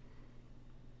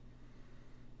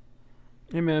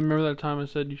 Hey man, remember that time I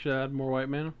said you should add more white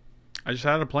mana? I just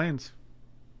added planes.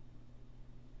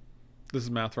 This is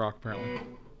math rock, apparently.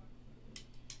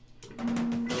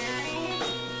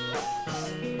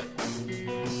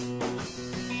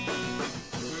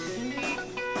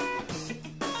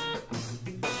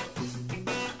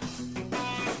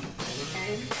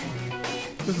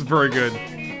 This is very good.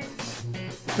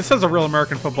 This has a real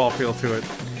American football feel to it.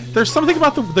 There's something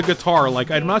about the guitar, like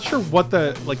I'm not sure what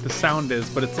the sound is,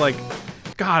 but it's like,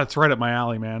 God, it's right up my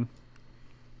alley, man.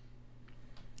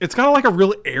 It's got like a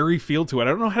real airy feel to it. I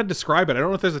don't know how to describe it. I don't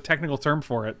know if there's a technical term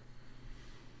for it.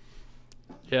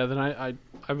 Yeah, then I've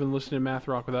been listening to math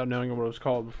rock without knowing what it was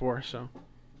called before, so.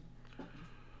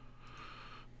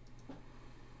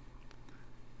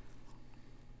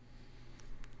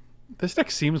 This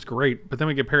deck seems great, but then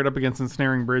we get paired up against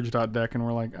Ensnaring Bridge deck, and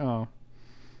we're like, oh,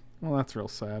 well, that's real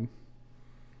sad.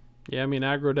 Yeah, I mean,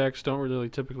 aggro decks don't really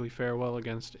typically fare well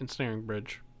against Ensnaring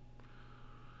Bridge.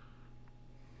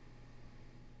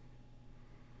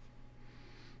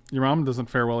 Your mom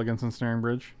doesn't fare well against Ensnaring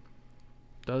Bridge.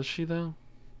 Does she, though?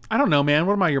 I don't know, man.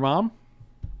 What am I, your mom?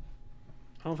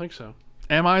 I don't think so.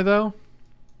 Am I, though?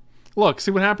 Look, see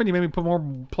what happened? You made me put more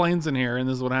planes in here, and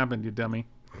this is what happened, you dummy.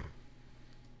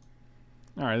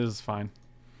 Alright, this is fine.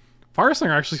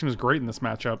 Fireslinger actually seems great in this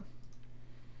matchup.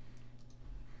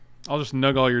 I'll just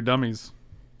nug all your dummies.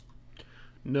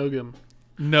 Nug 'em.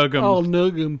 Nug 'em. I'll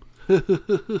nug 'em.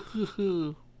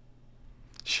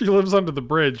 She lives under the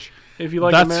bridge. If you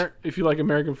like That's- if you like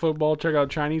American football, check out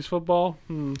Chinese football.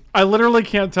 I literally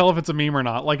can't tell if it's a meme or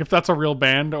not. Like, if that's a real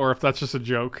band or if that's just a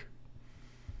joke.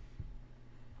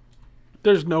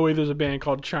 There's no way there's a band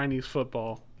called Chinese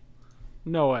football.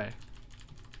 No way.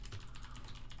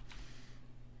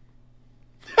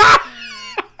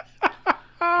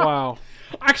 Wow.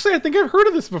 Actually, I think I've heard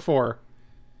of this before.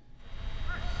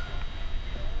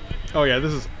 Oh yeah,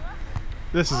 this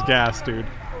is gas, dude.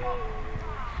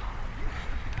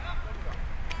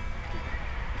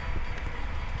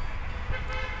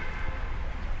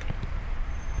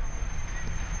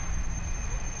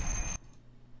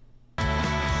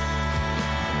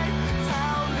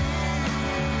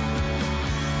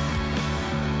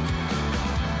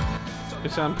 They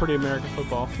sound pretty American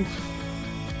football.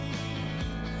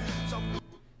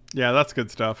 Yeah, that's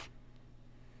good stuff.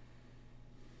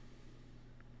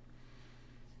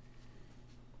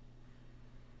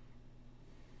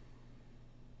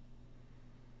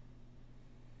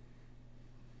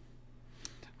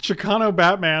 Chicano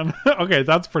Batman. Okay,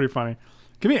 that's pretty funny.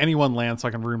 Give me any one land so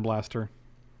I can Rune Blaster.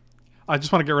 I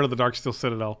just want to get rid of the Darksteel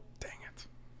Citadel. Dang it.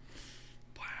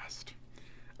 Blast.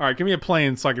 Alright, give me a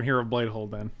plane so I can Hero Blade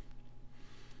Hold then.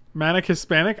 Manic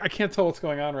Hispanic? I can't tell what's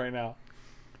going on right now.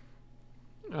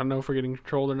 I don't know if we're getting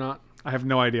controlled or not. I have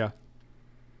no idea.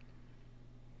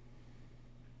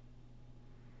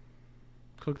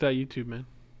 Click that YouTube, man.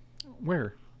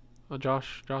 Where?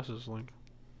 Josh's link.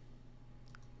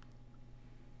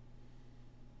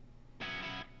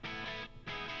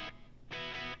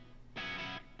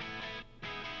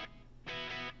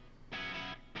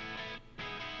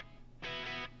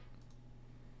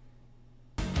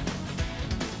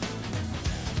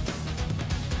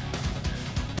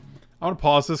 I want to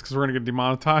pause this because we're going to get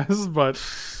demonetized, but...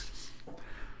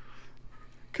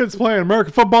 Kids playing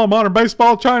American football, modern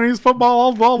baseball, Chinese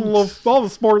football, all the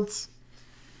sports.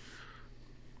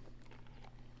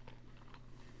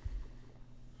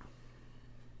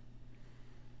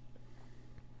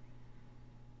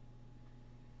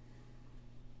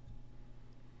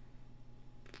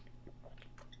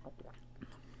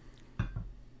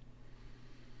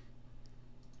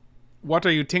 What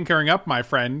are you tinkering up, my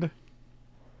friend?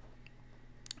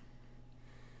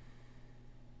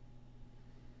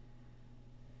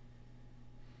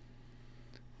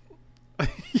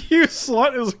 You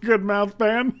Slut is a good mouth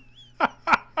band.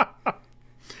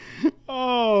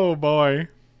 Oh boy.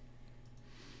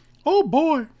 Oh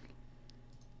boy.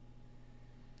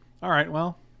 Alright,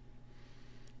 well.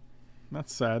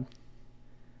 That's sad.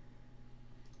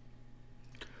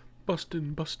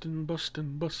 Bustin', bustin',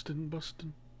 bustin', bustin',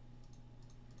 bustin'.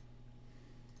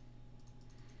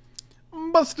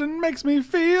 Bustin' makes me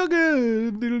feel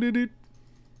good. Doodle-doo-doo.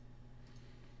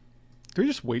 Do we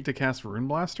just wait to cast Rune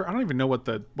Blaster? I don't even know what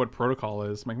protocol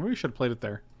is. Like, maybe we should have played it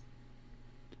there.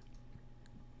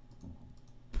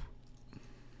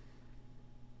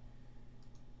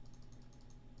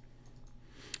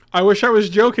 I wish I was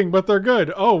joking, but they're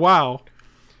good. Oh, wow.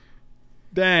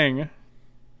 Dang.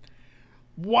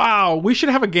 Wow. We should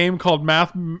have a game called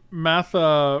Math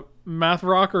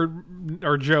Rock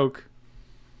or Joke.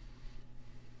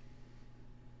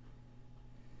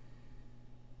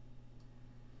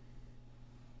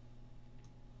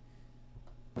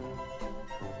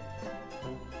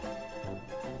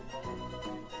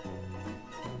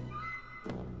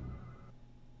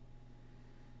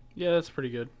 Yeah, that's pretty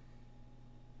good.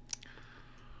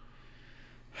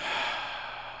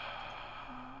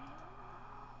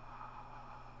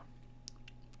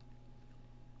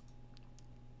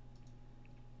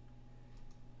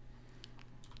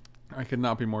 I could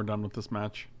not be more done with this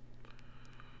match.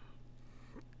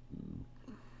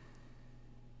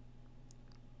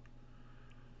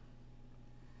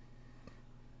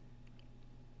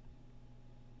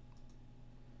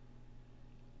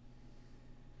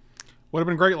 Would have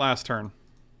been great last turn.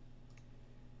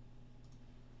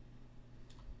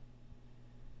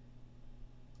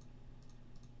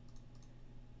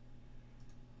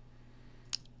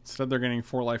 Instead, they're getting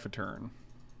 4 life a turn.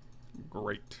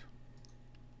 Great.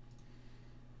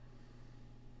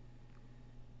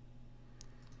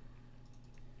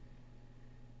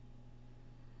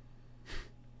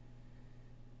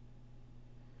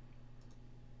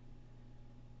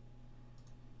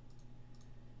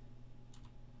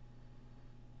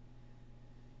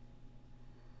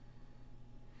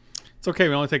 It's okay,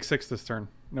 we only take 6 this turn.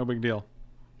 No big deal.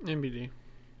 MBD.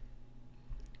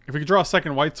 If we could draw a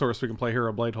second white source, we can play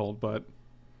Hero Blade Hold, but...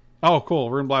 Oh,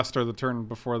 cool. Rune Blaster the turn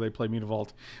before they play Mutavault.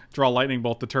 Draw Lightning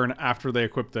Bolt the turn after they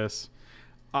equip this.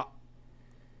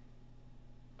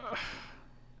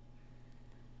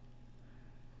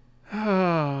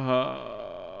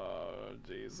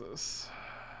 Jesus.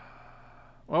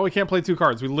 Well, we can't play 2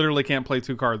 cards. We literally can't play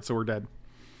 2 cards, so we're dead.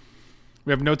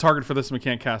 We have no target for this, and we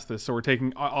can't cast this, so we're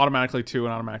taking automatically 2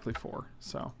 and automatically 4.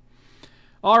 So,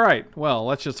 all right. Well,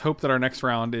 let's just hope that our next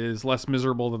round is less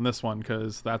miserable than this one,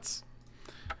 because that's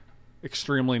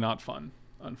extremely not fun,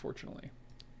 unfortunately.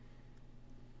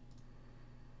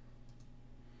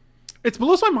 It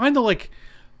blows my mind that, like,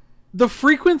 the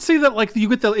frequency that, like, you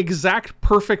get the exact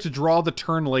perfect draw the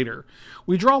turn later.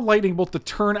 We draw Lightning Bolt the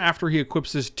turn after he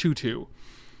equips his 2/2.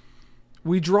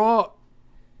 We draw,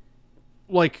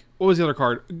 like, what was the other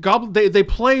card? They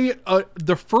play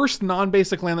the first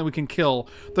non-basic land that we can kill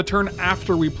the turn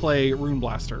after we play Rune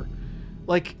Blaster.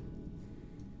 Like,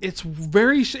 it's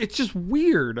just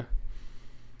weird.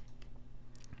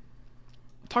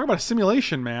 Talk about a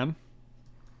simulation, man.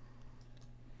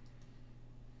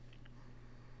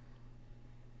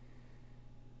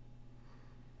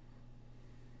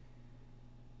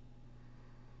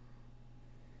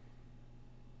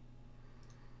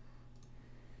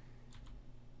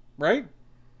 Right?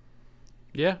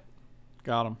 Yeah.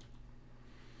 Got him.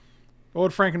 What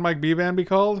would Frank and Mike B band be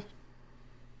called?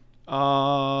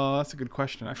 That's a good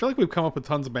question. I feel like we've come up with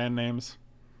tons of band names.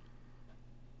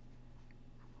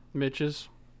 Mitch's.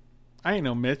 I ain't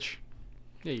no Mitch.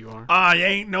 Yeah, you are. I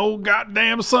ain't no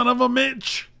goddamn son of a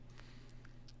Mitch.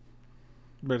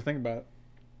 Better think about it.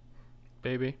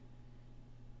 Baby.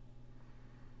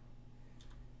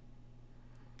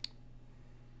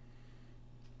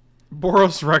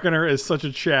 Boros Reckoner is such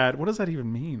a Chad. What does that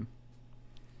even mean?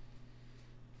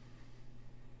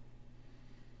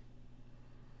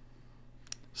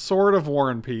 Sword of War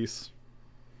and Peace.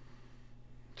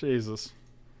 Jesus.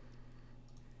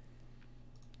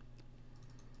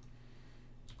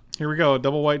 Here we go.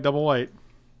 Double white, double white.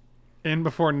 In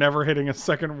before never hitting a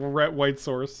second white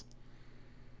source.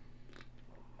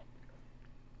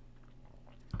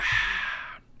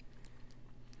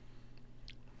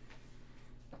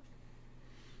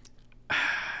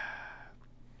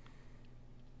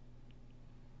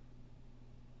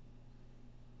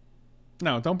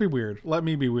 No, don't be weird. Let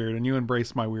me be weird, and you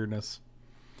embrace my weirdness.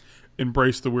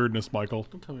 Embrace the weirdness, Michael.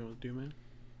 Don't tell me what to do, man.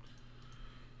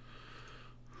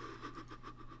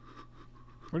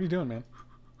 What are you doing, man?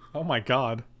 Oh my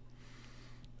god.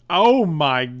 Oh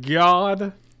my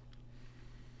god.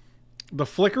 The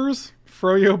Flickers,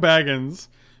 Froyo Baggins,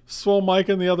 Swole Mike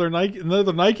and the other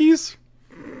Nikes?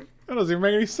 That doesn't even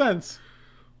make any sense.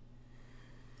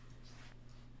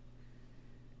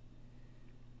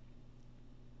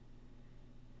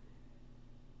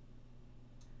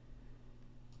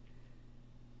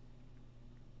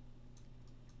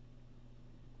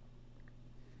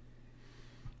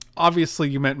 Obviously,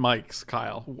 you meant Mike's,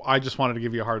 Kyle. I just wanted to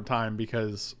give you a hard time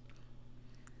because...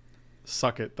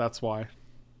 Suck it, that's why.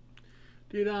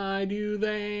 Did I do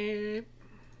that?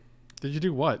 Did you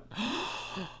do what?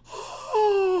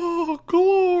 Oh,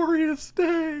 glorious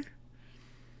day.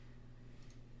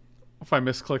 If I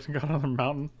misclicked and got on a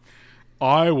mountain,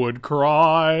 I would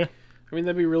cry. I mean,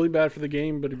 that'd be really bad for the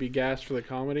game, but it'd be gas for the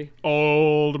comedy.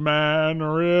 Old Man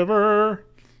River.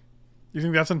 You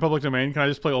think that's in public domain? Can I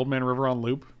just play Old Man River on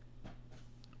loop?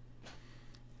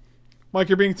 Mike,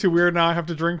 you're being too weird now. I have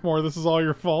to drink more. This is all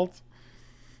your fault.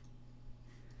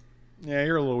 Yeah,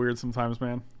 you're a little weird sometimes,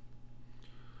 man.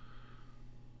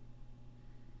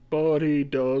 But he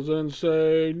doesn't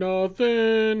say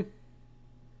nothing.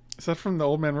 Is that from the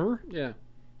Old Man River? Yeah.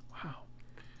 Wow.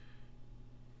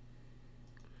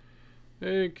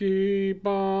 They keep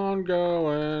on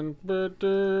going.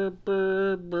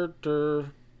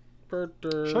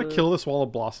 Should I kill this wall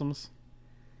of blossoms?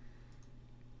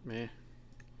 Meh.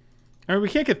 I mean, we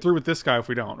can't get through with this guy if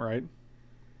we don't, right?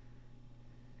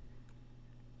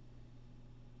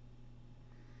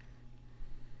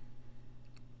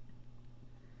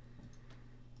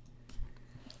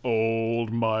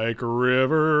 Old Mike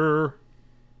River.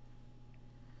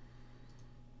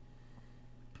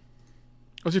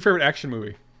 What's your favorite action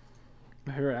movie?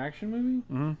 My favorite action movie?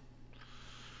 Mm-hmm.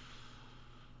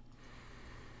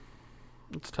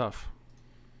 It's tough.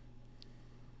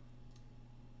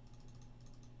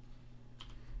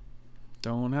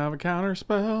 Don't have a counter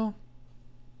spell.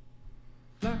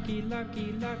 Lucky,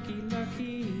 lucky, lucky,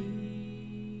 lucky.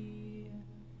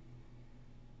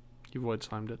 You void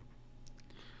slimed it.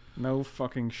 No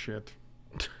fucking shit.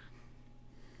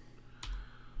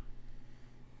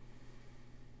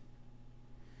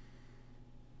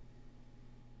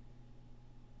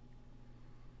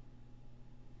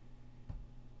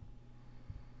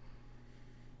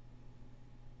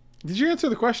 Did you answer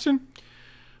the question?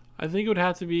 I think it would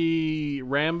have to be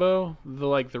Rambo,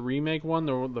 the remake one,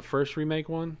 the first remake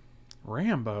one.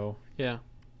 Rambo. Yeah.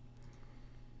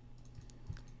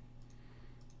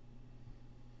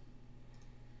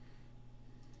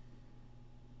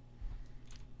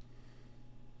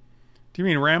 Do you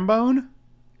mean Rambone?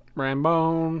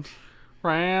 Rambone.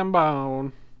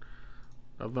 Rambone.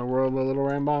 Of the world, a little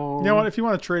Rambone. You know what? If you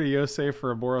want to trade a Yosei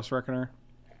for a Boros Reckoner.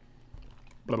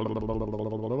 I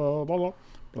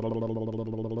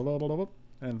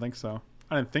didn't think so.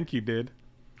 I didn't think you did.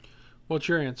 What's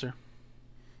your answer?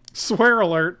 Swear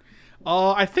alert.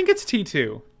 I think it's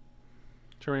T2.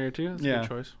 Terminator 2? That's a Yeah. good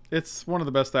choice. It's one of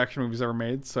the best action movies ever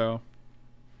made, so.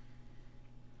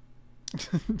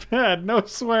 Bad, no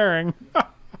swearing.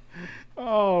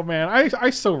 Oh, man. I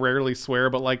so rarely swear,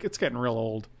 but, like, it's getting real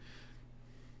old.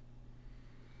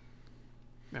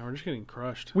 Now we're just getting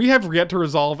crushed. We have yet to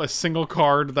resolve a single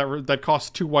card that costs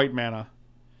 2 white mana.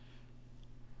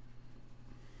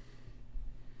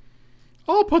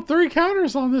 I'll put 3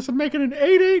 counters on this and make it an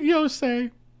 8/8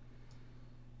 Yosei.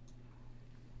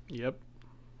 Yep.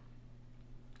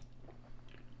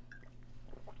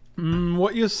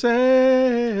 What you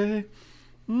say?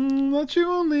 That you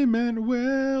only meant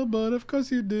well, but of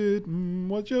course you did.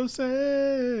 What you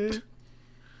say? You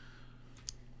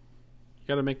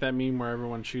gotta make that meme where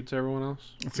everyone shoots everyone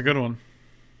else. That's a good one.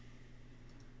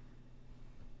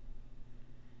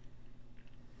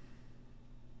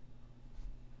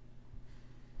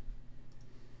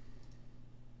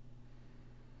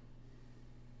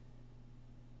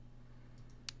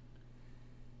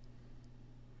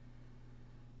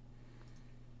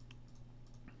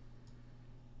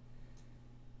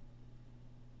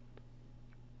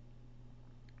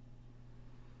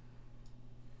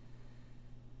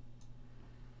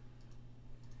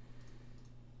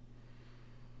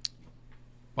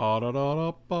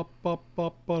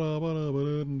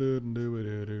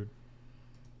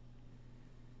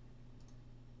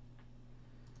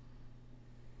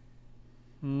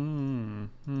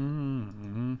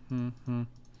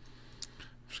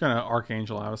 Just gonna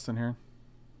Archangel Avacyn here.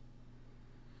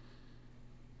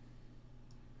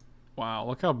 Wow,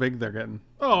 look how big they're getting.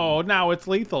 Oh, now it's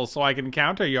lethal, so I can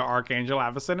counter your Archangel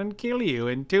Avacyn and kill you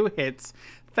in 2 hits,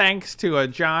 thanks to a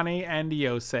Johnny and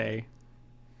Yosei.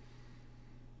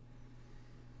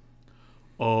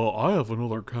 I have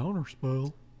another counter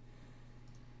spell.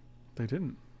 They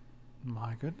didn't.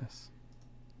 My goodness.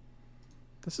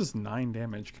 This is 9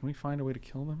 damage. Can we find a way to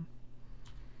kill them?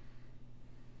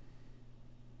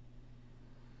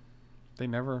 They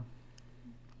never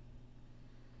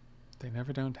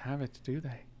don't have it, do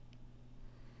they?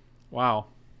 Wow.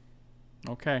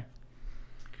 Okay.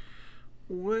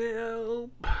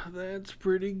 Well, that's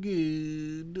pretty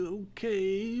good.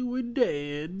 Okay, we're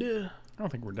dead. I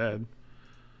don't think we're dead.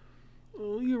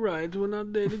 Oh, you're right. We're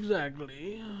not dead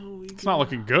exactly. It's not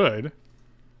looking good.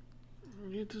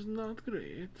 It is not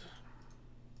great.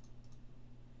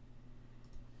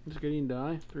 Is getting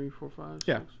die? 3, 4, 5, 6?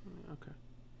 Yeah. Okay.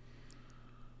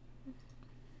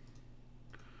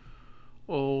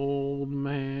 Old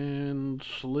man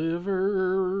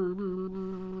sliver.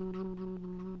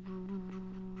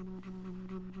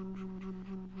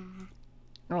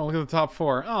 Oh, look at the top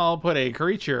 4. I'll put a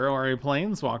creature or a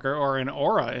planeswalker or an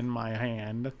aura in my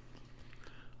hand.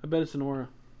 I bet it's an aura.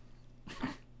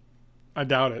 I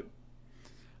doubt it.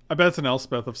 I bet it's an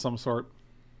Elspeth of some sort.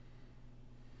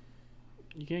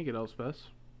 You can't get Elspeth.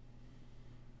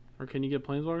 Or can you get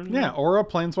planeswalkers? Yeah, aura,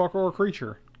 planeswalker, or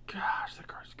creature. Gosh, that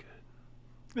card's good.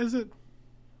 Is it?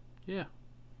 Yeah.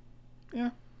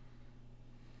 Yeah.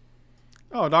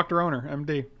 Oh, Dr. Owner,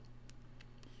 MD.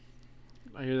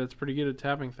 I hear that's pretty good at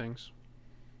tapping things.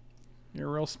 You're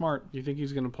real smart. You think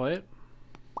he's going to play it?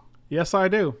 Yes, I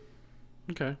do.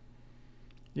 Okay.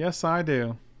 Yes, I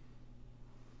do.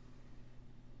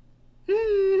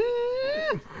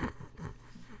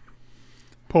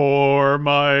 Poor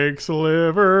Mike's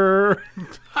liver.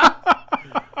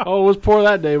 Oh, it was poor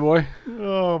that day, boy.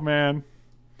 Oh, man.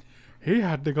 He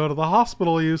had to go to the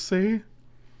hospital, you see.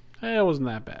 Hey, it wasn't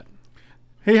that bad.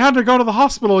 He had to go to the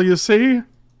hospital, you see.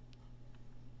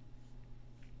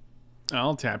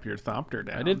 I'll tap your Thopter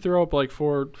down. I did throw up like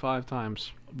 4 or 5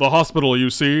 times. The hospital, you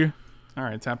see. All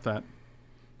right, tap that.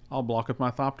 I'll block with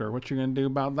my Thopter. What you gonna do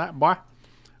about that, boy?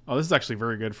 Oh, this is actually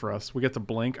very good for us. We get to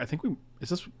blink. I think we... Is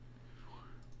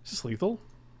this lethal?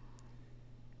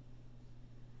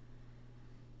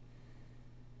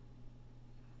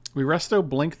 We resto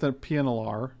blink the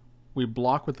PNLR. We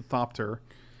block with the Thopter.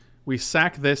 We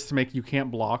sack this to make you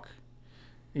can't block.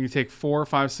 And you take 4,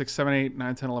 5, 6, 7, 8,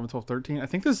 9, 10, 11, 12, 13. I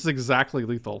think this is exactly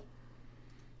lethal.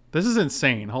 This is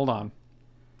insane. Hold on.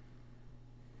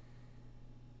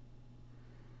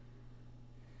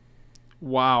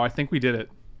 Wow, I think we did it.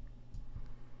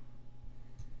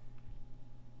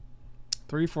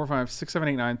 3, 4, 5, 6, 7,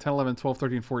 8, 9, 10, 11, 12,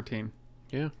 13, 14.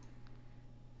 Yeah.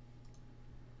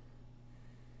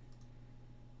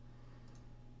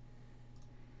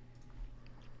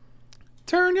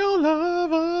 Turn your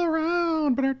love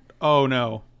around. Oh,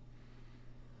 no.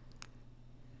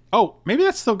 Oh, maybe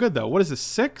that's still good, though. What is this?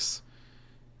 6?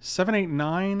 7, 8,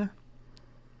 9?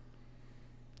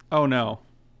 Oh, no.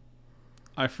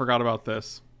 I forgot about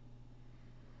this.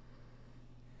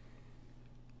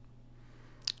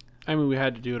 I mean, we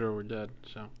had to do it or we're dead,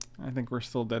 so. I think we're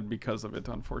still dead because of it,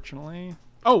 unfortunately.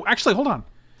 Oh, actually, hold on.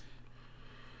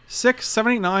 6,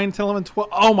 7, 8, 9, 10, 11, 12.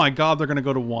 Oh, my God, they're going to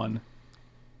go to 1.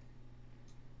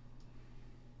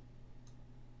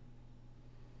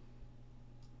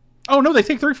 Oh, no, they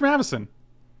take 3 from Avison.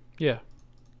 Yeah.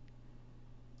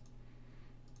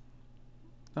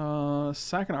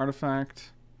 Sack an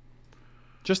artifact.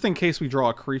 Just in case we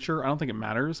draw a creature. I don't think it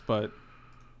matters, but...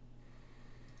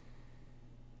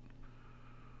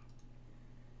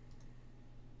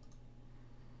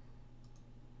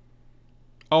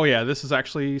 Oh, yeah, this is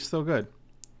actually still good.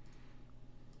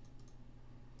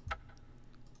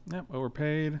 Yep,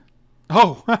 overpaid.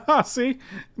 Oh, see?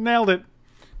 Nailed it.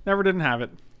 Never didn't have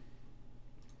it.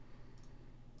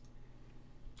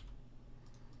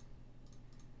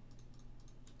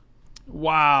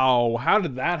 Wow, how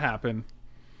did that happen?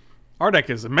 Our deck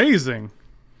is amazing.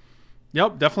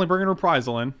 Yep, definitely bringing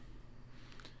Reprisal in.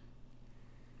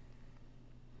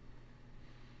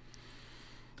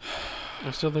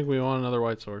 I still think we want another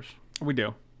white source. We do.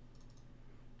 We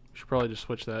should probably just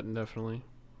switch that indefinitely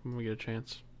when we get a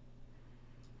chance.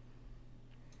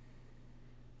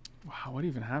 Wow, what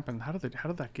even happened? How did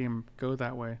that game go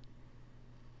that way?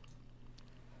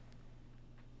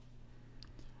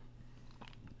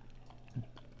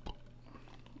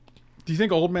 Do you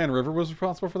think Old Man River was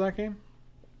responsible for that game?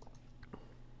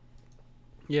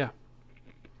 Yeah.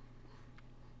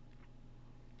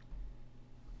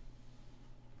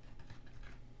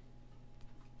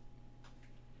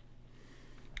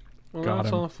 Well, Got now it's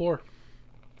him. on the floor.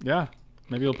 Yeah.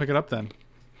 Maybe you'll pick it up then.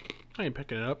 I ain't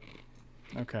picking it up.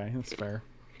 Okay, that's fair.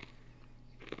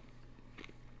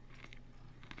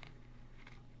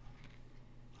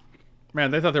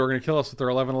 Man, they thought they were going to kill us with their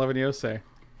 11-11 Yosei.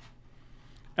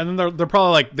 And then they're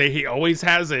probably like, he always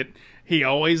has it. He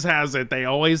always has it. They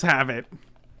always have it.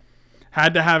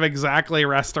 Had to have exactly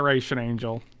Restoration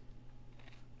Angel.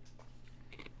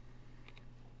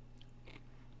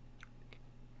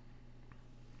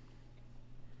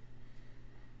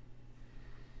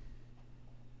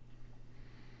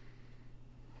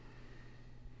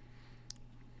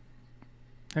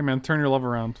 Hey man, turn your love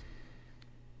around.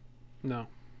 No.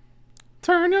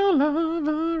 Turn your love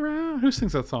around. Who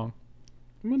sings that song?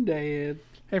 My dad.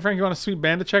 Hey Frank, you want a sweet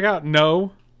band to check out?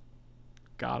 No.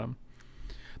 Got him.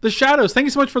 The Shadows, thank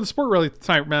you so much for the support really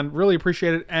tonight, man. Really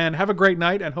appreciate it. And have a great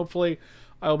night, and hopefully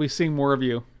I'll be seeing more of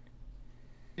you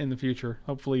in the future.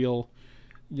 Hopefully you'll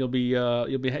be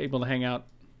able to hang out.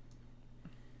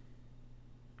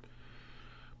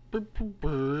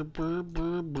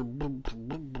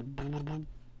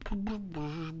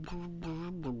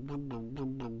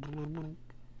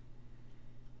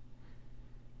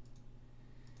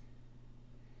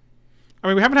 I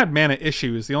mean, we haven't had mana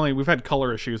issues. We've had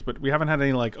color issues, but we haven't had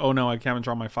any like, oh no, I haven't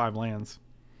drawn my 5 lands.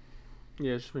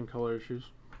 Yeah, it's just been color issues.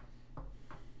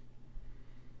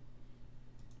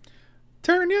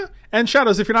 Turn ya. And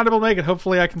Shadows, if you're not able to make it,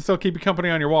 hopefully I can still keep you company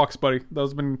on your walks, buddy.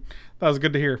 That was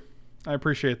good to hear. I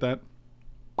appreciate that.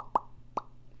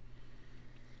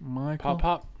 Michael. Pop,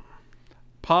 pop.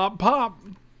 Pop, pop.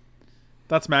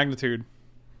 That's Magnitude.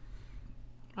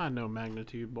 I know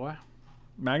Magnitude, boy.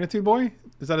 Magnitude Boy?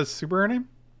 Is that his superhero name?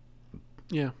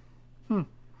 Yeah.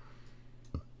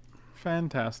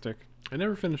 Fantastic. I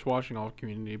never finished watching all of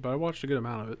Community, but I watched a good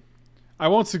amount of it. I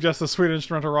won't suggest a sweet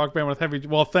instrumental rock band with heavy...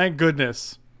 Well, thank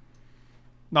goodness.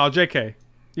 No, JK.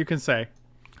 You can say.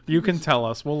 You can tell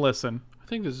us. We'll listen. I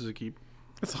think this is a keep.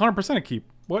 It's 100% a keep.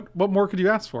 What more could you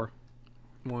ask for?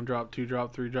 1 drop, 2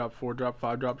 drop, 3 drop, 4 drop,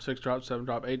 5 drop, 6 drop, 7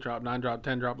 drop, 8 drop, 9 drop,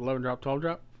 10 drop, 11 drop, 12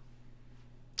 drop.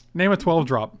 Name a 12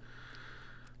 drop.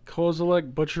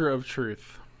 Kozilek, Butcher of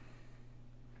Truth.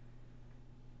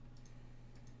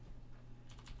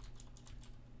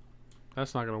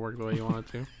 That's not going to work the way you want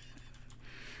it to.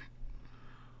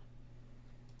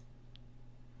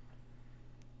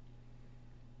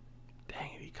 Dang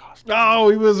it, he cost me. Oh,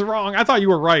 he was wrong. I thought you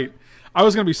were right. I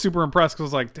was going to be super impressed because I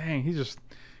was like, dang, he just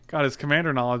got his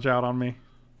commander knowledge out on me.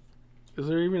 Is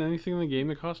there even anything in the game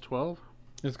that costs 12?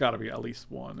 There's got to be at least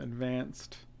one.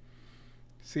 Advanced.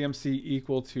 CMC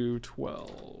equal to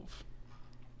 12.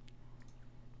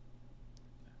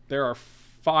 There are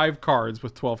 5 cards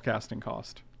with 12 casting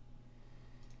cost.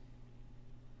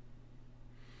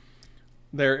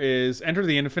 There is Enter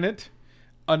the Infinite,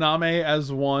 Aname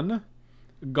as 1,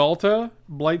 Galta,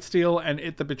 Blightsteel, and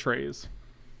It That Betrays.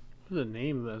 What does the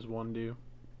name of this one do?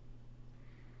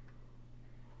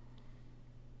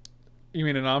 You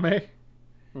mean Aname?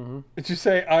 Mm-hmm. Did you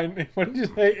say what did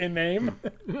you say? A name?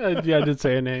 Yeah, I did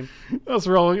say a name. That's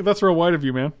real white of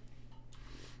you, man.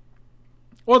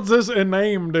 What's this a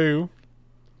name do?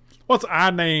 What's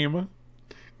I name?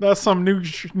 That's some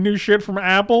new shit from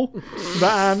Apple. The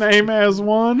I name has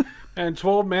one. And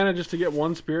 12 mana just to get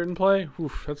one spirit in play?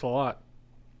 Oof, that's a lot.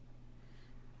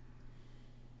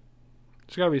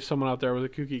 There's got to be someone out there with a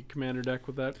kooky commander deck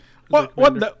with that.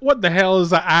 What the hell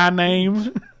is a I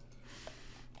name?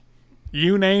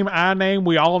 You name, I name,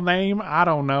 we all name? I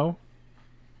don't know.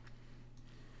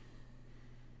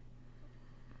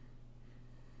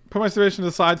 Put my stipulation to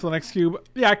the side to the next cube.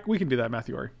 Yeah, we can do that,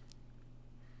 Matthew Ori.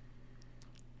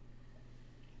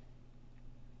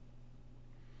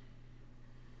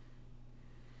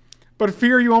 But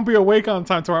fear you won't be awake on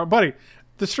time tomorrow. Buddy,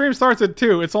 the stream starts at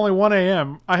 2. It's only 1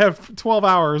 a.m. I have 12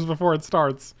 hours before it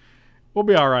starts. We'll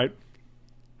be alright.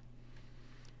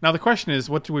 Now the question is,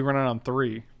 what do we run it on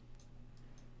 3?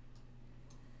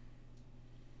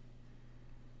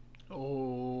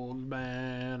 Old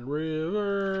Man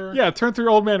River. Yeah, turn 3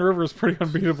 Old Man River is pretty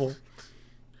unbeatable.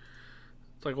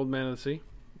 It's like Old Man of the Sea.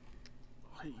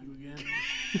 I'll hit you again.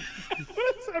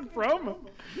 What is that from?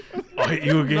 I'll hit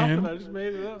you again. Nothing, I just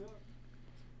made it up.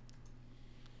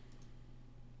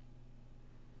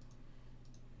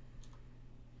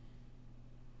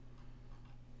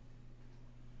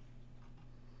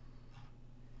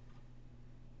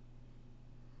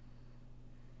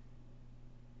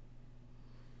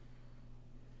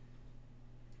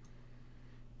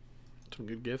 Some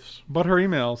good gifts. But her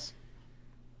emails.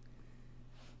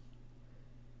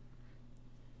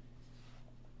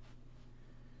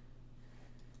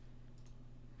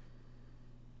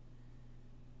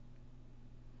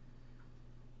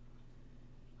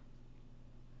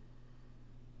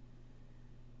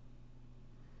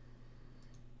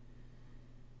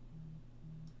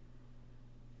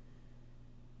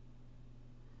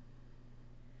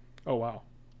 Oh, wow.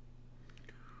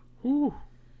 Ooh.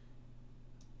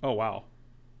 Oh, wow.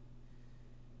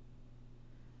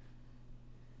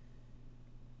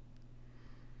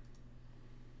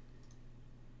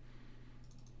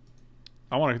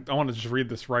 I want to just read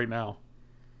this right now.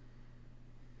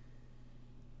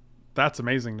 That's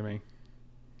amazing to me.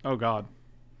 Oh God.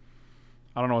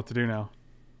 I don't know what to do now.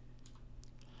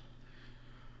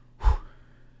 Whew.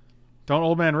 Don't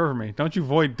Old Man River me. Don't you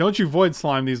void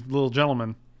slime these little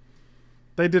gentlemen.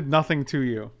 They did nothing to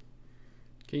you.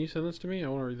 Can you send this to me? I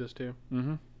want to read this too.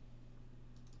 Mm-hmm.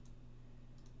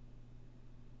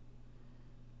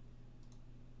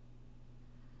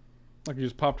 Like you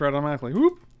just popped right automatically.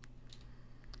 Whoop.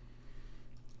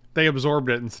 They absorbed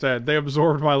it instead. They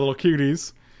absorbed my little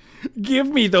cuties. Give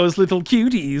me those little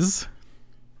cuties.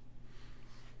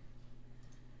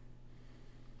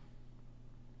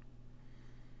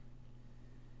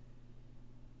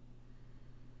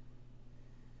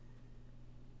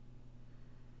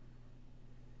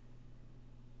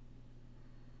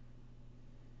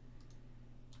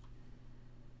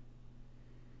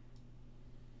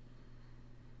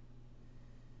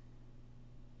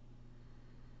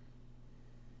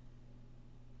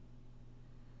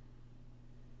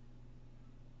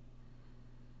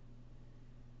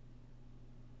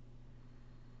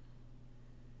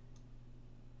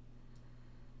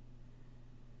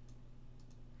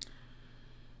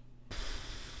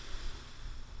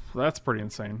 That's pretty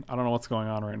insane. I don't know what's going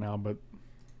on right now, but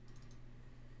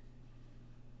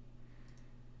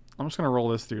I'm just going to roll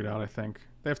this dude out, I think.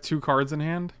 They have 2 cards in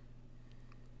hand.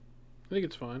 I think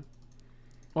it's fine.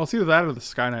 Well, it's either that or the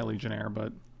Sky Knight Legionnaire,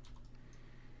 but...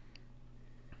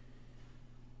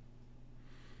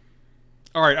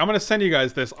 Alright, I'm going to send you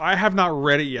guys this. I have not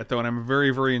read it yet, though, and I'm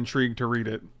very, very intrigued to read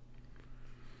it.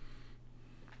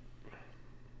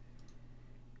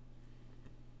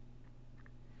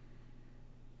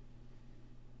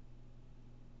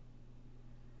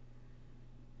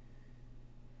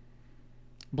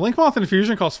 Blinkmoth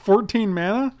Infusion costs 14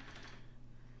 mana?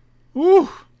 Ooh!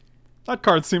 That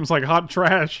card seems like hot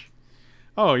trash.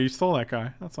 Oh, you stole that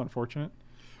guy. That's unfortunate.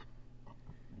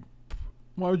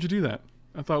 Why would you do that?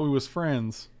 I thought we was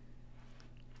friends.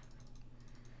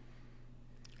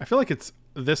 I feel like it's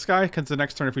this guy, because the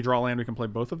next turn if we draw land we can play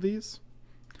both of these.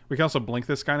 We can also blink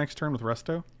this guy next turn with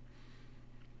Resto.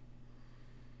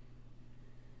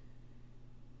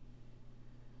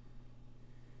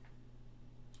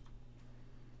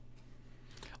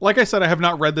 Like I said, I have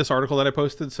not read this article that I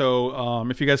posted, so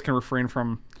if you guys can refrain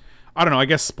from, I don't know, I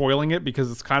guess spoiling it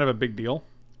because it's kind of a big deal.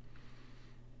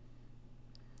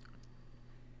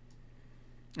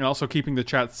 And also keeping the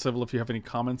chat civil if you have any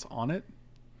comments on it.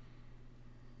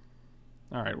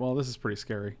 Alright, well, this is pretty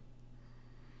scary.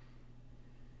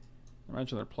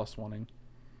 Imagine they're plus oneing.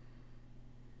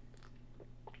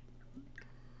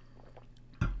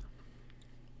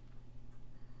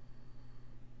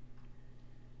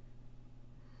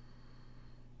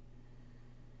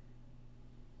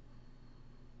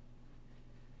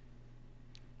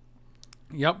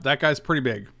 Yep, that guy's pretty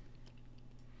big.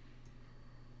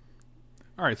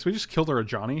 Alright, so we just killed our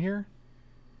Ajani here?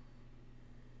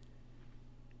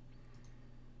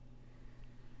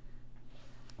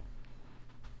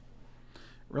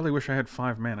 Really wish I had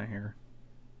 5 mana here.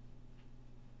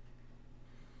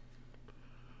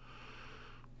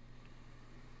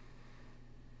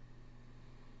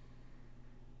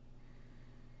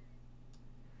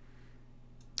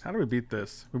 How do we beat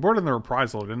this? We boarded the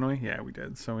reprisal, didn't we? Yeah, we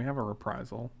did. So we have a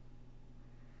reprisal.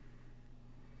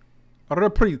 A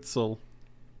reprisal.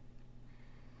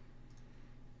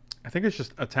 I think it's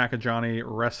just attack a Johnny,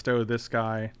 resto this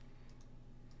guy.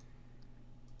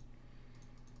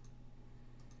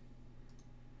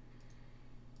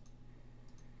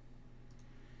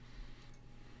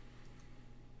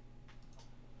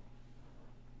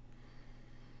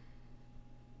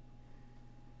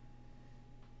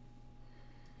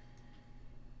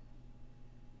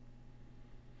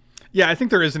 Yeah, I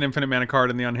think there is an infinite mana card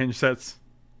in the unhinged sets.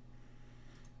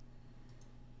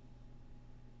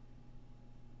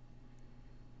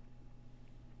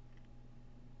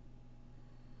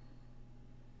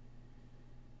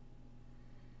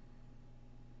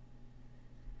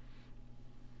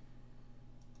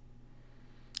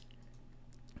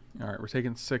 Alright, we're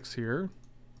taking 6 here.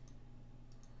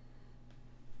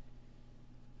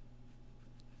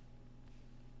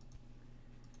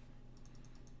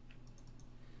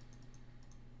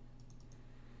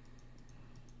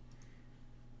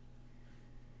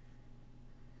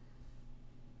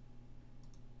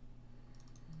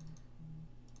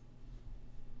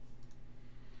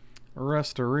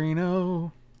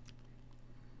 Restorino.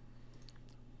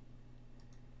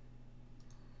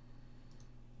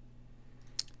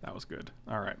 That was good.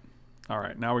 All right. All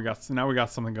right. Now we got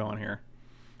something going here.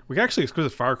 We can actually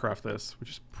exquisite firecraft this, which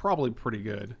is probably pretty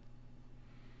good.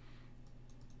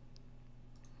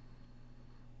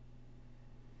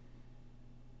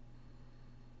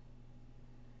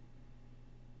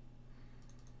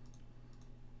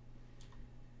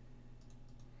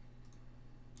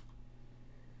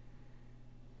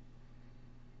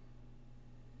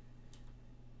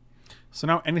 So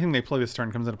now anything they play this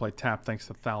turn comes into play tap thanks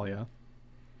to Thalia.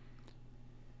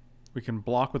 We can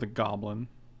block with a goblin,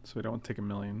 so we don't take a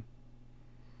million.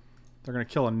 They're going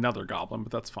to kill another goblin,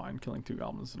 but that's fine. Killing 2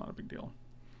 goblins is not a big deal.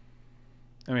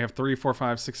 And we have 3, 4,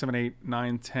 5, 6, 7, 8,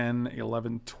 9, 10,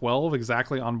 11, 12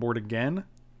 exactly on board again.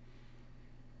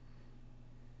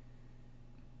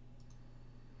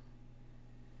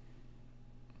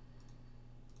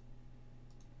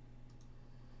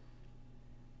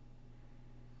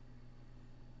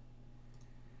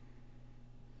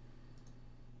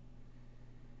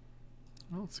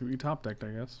 Well, let's see what you top decked,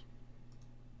 I guess.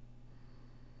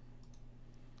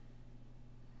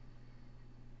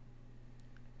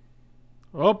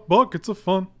 Oh, buckets of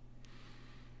fun.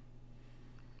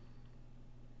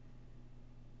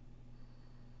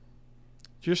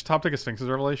 Did you just top deck a Sphinx's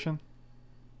Revelation?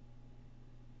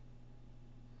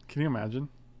 Can you imagine?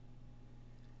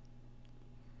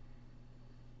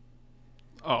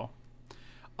 Oh.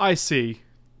 I see.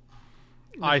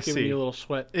 I see. Giving you a little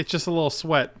sweat. It's just a little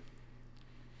sweat.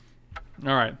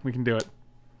 All right, we can do it.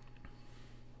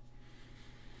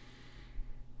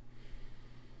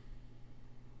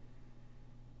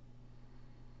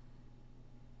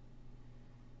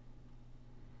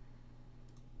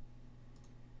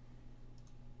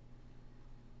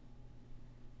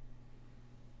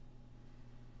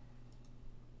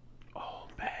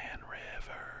 Old Man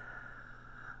River.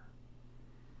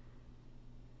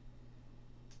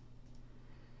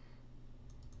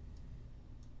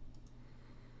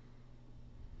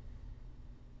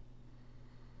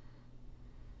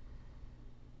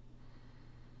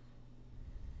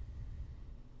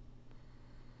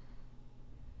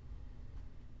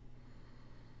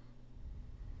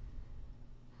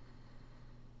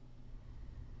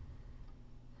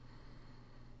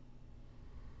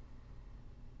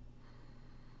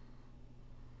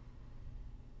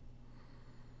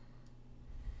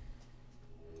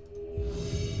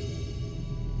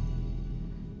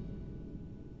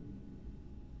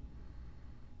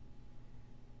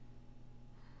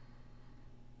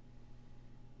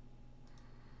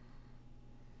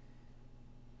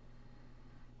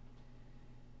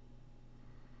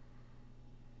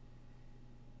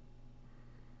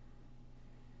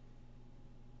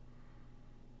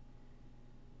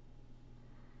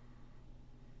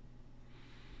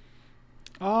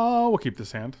 Oh, we'll keep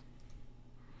this hand.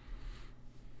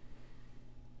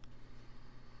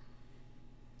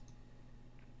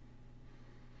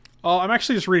 I'm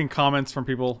actually just reading comments from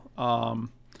people.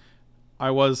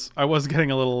 I was getting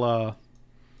a little.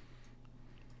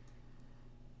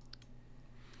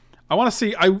 I want to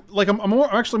see. I'm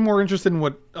actually more interested in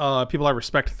what people I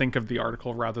respect think of the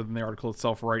article rather than the article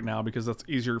itself right now, because that's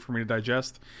easier for me to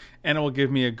digest, and it will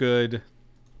give me a good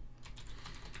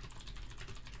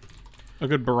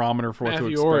barometer for what to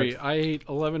expect. Ori, I ate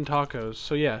 11 tacos,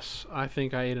 so yes, I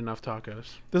think I ate enough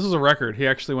tacos. This was a record. He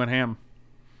actually went ham.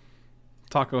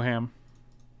 Taco ham.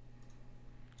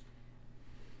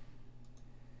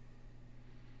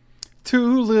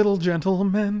 Two little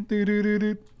gentlemen. Doo -doo -doo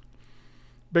 -doo.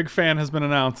 Big fan has been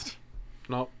announced.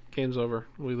 Nope, game's over.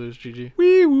 We lose. GG.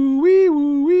 Wee woo, wee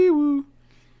woo, wee woo.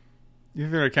 You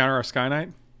think they're gonna counter our Sky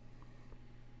Knight?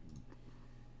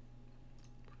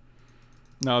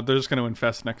 No, they're just gonna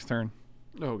infest next turn.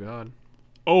 Oh god.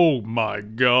 Oh my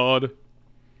god.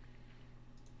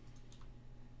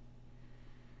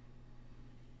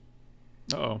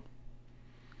 Uh-oh.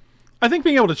 I think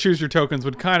being able to choose your tokens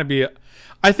would kind of be...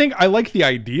 I think I like the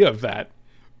idea of that.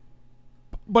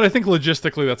 But I think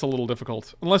logistically that's a little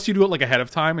difficult. Unless you do it like ahead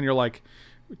of time and you're like,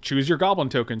 choose your goblin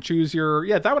token, choose your...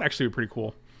 Yeah, that would actually be pretty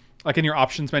cool. Like in your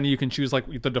options menu, you can choose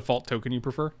like the default token you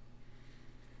prefer.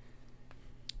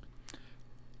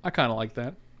 I kind of like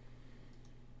that.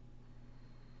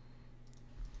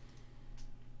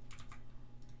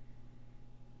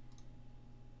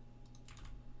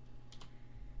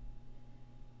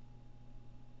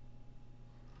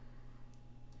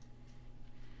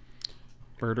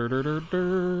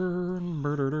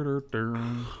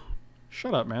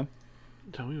 Shut up, man.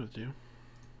 Tell me what to do.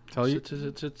 Tell you?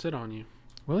 Sit on you.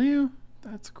 Will you?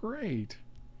 That's great.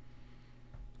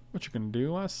 What you gonna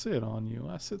do? I sit on you.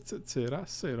 I sit. I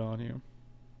sit on you.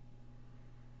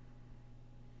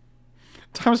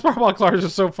 Time Sparkball Claws are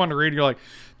so fun to read. You're like,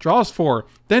 draws 4,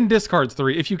 then discards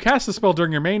 3. If you cast a spell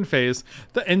during your main phase,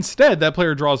 instead that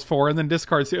player draws 4 and then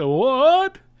discards 2.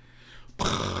 What?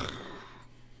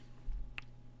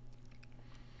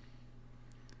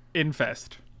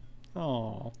 Infest.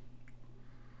 Oh.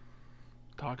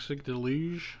 Toxic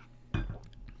Deluge.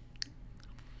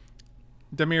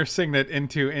 Demir Signet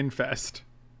into Infest.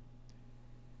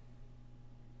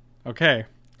 Okay.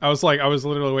 I was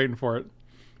literally waiting for it.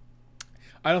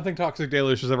 I don't think Toxic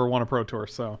Deluge has ever won a Pro Tour,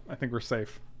 so I think we're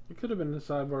safe. It could have been the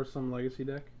sidebar of some Legacy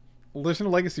deck. Well, there's no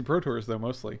Legacy Pro Tours, though,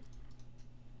 mostly.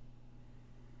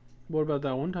 What about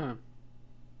that one time?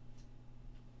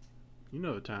 You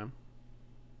know the time.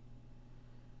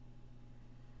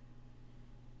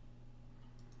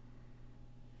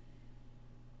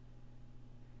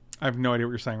 I have no idea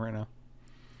what you're saying right now.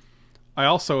 I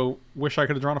also wish I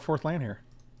could have drawn a 4th land here.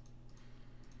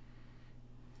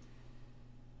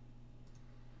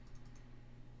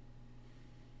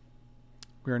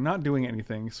 We are not doing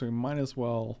anything, so we might as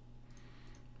well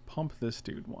pump this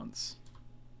dude once.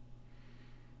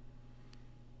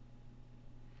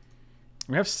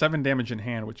 We have 7 damage in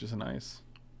hand, which is nice.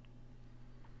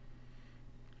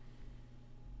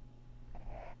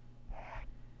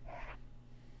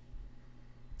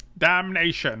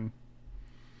 Damnation.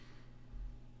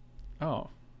 Oh.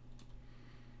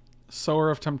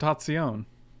 Sower of Temptation.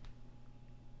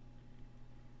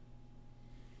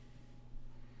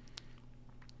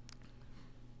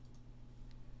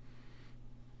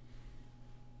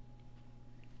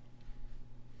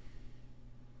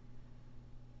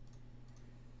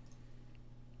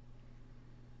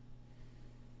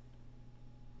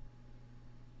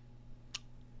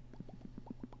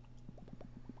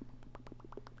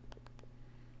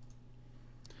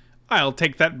 I'll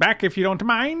take that back if you don't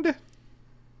mind.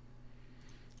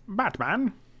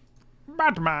 Batman.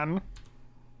 Batman.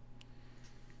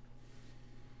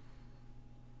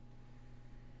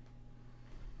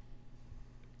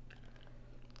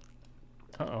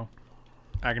 Uh-oh.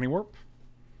 Agony Warp.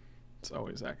 It's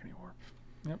always Agony Warp.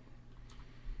 Yep.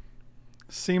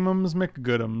 Seamums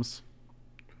McGoodums.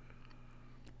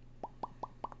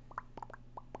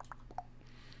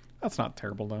 That's not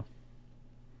terrible, though.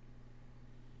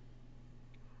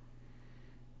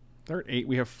 They're at 8.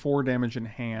 We have 4 damage in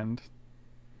hand.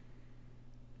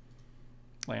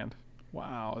 Land.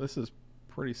 Wow, this is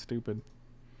pretty stupid.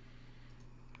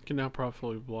 Can now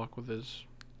properly block with his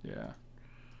Yeah.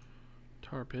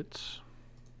 tar pits.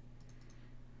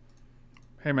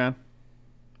 Hey, man.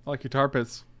 I like your tar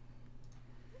pits.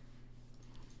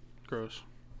 Gross.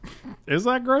 Is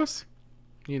that gross?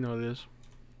 You know it is.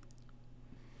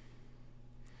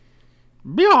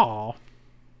 Byaw.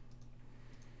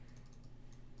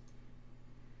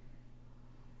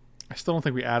 I still don't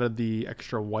think we added the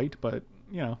extra white, but,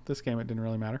 you know, this game it didn't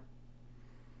really matter.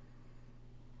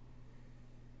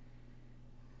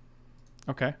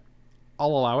 Okay. I'll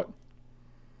allow it.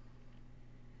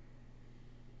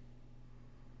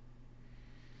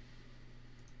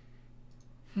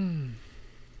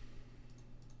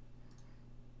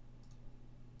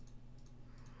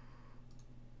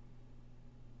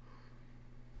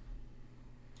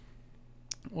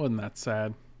 Wasn't that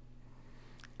sad?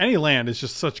 Any land is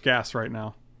just such gas right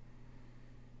now.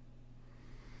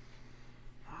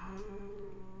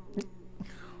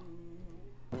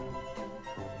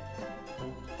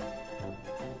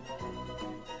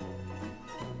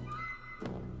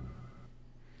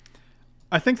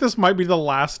 I think this might be the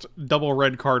last double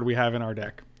red card we have in our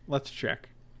deck. Let's check.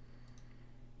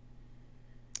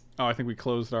 Oh, I think we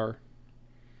closed our...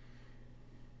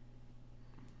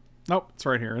 Nope, it's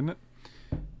right here, isn't it?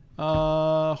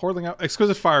 Hoarding out...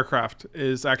 Exquisite Firecraft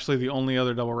is actually the only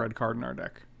other double red card in our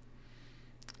deck.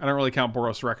 I don't really count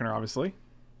Boros Reckoner, obviously.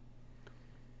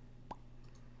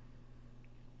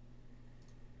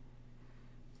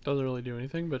 Doesn't really do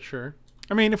anything, but sure.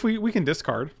 I mean, if we can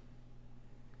discard.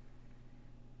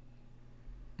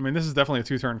 I mean, this is definitely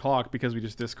a 2-turn clock because we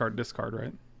just discard,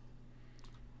 right?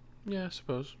 Yeah, I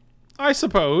suppose. I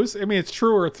suppose. I mean, it's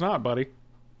true or it's not, buddy.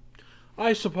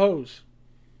 I suppose.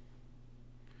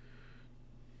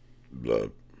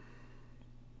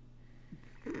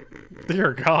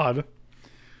 Dear God.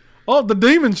 Oh, the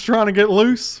demon's trying to get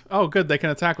loose. Oh, good. They can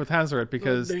attack with Hazoret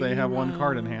because they have one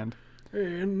card in hand.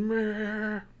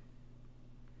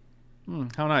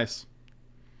 How nice.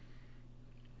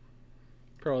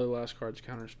 Probably the last card's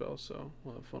counterspell, so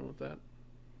we'll have fun with that.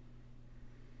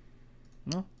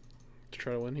 No. To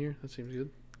try to win here, that seems good.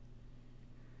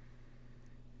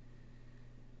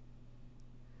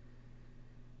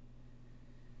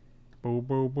 Boo,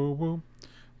 boo, boo, boo.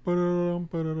 Ba-da-dum,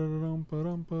 ba-da-dum,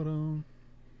 ba-dum, ba-dum.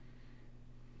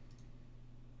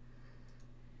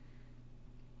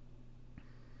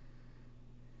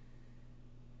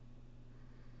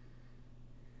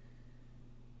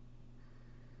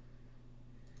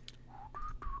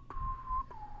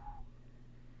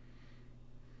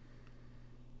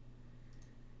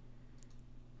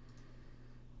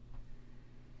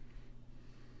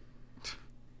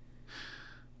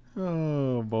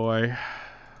 Oh boy.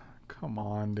 Come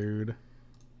on, dude.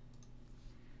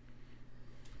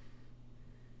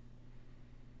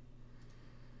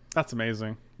 That's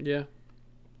amazing. Yeah.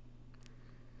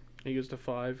 He goes to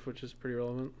 5, which is pretty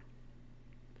relevant.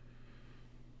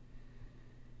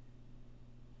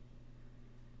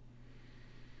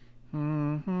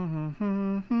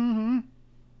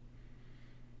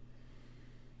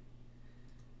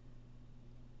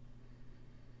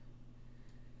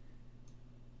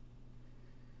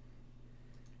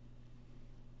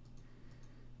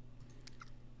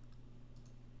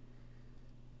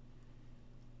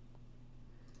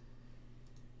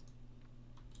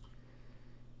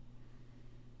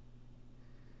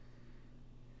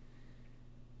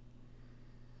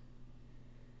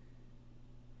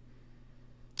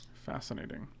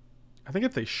 Fascinating. I think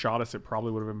if they shot us, it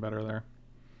probably would have been better there.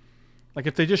 Like,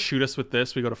 if they just shoot us with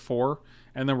this, we go to 4,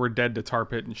 and then we're dead to tar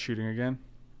pit and shooting again.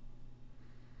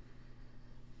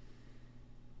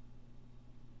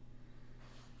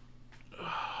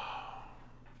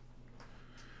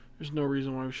 There's no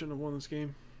reason why we shouldn't have won this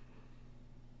game.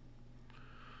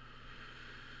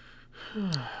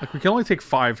 Like, we can only take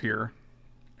 5 here,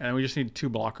 and we just need 2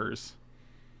 blockers.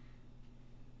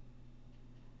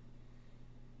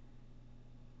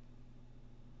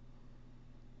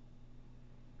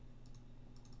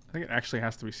 I think it actually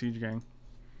has to be Siege Gang.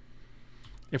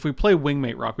 If we play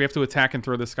Wingmate Rock, we have to attack and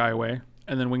throw this guy away.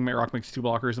 And then Wingmate Rock makes 2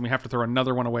 blockers, and we have to throw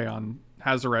another one away on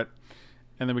Hazoret.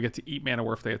 And then we get to eat mana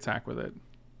where if they attack with it.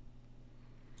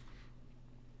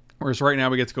 Whereas right now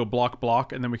we get to go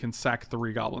block, and then we can sack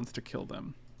 3 goblins to kill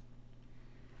them.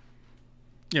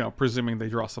 You know, presuming they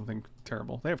draw something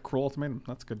terrible. They have Cruel Ultimatum.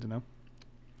 That's good to know.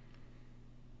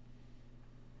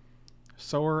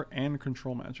 Sower and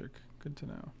Control Magic. Good to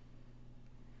know.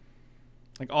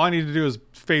 Like, all I need to do is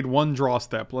fade 1 draw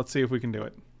step. Let's see if we can do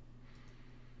it.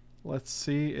 Let's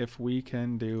see if we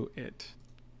can do it.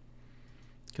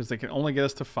 Because they can only get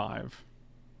us to 5.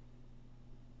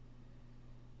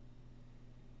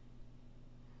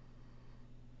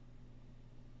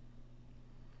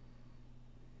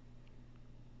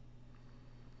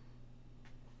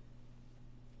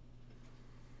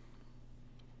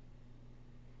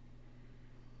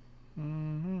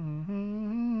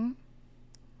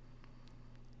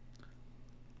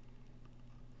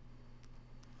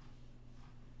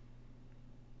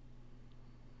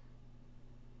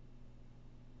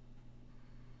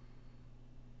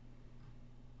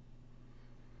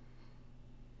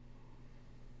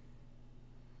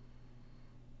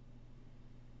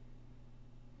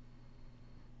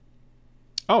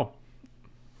 Oh.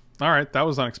 Alright, that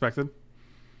was unexpected.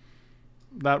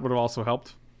 That would have also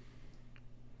helped.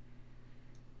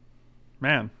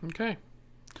 Man. Okay.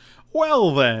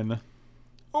 Well then.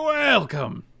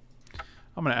 Welcome.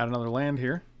 I'm going to add another land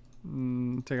here.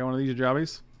 Take out one of these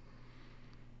jobbies.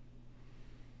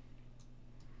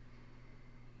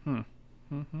 If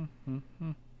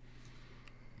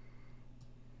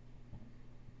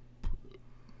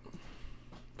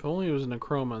only it was an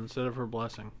Necroma instead of her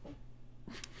blessing.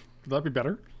 Would that be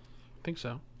better? I think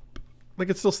so. They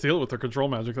could still steal it with their control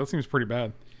magic. That seems pretty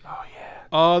bad. Oh,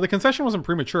 yeah. The concession wasn't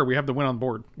premature. We have the win on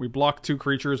board. We block 2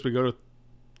 creatures. We go to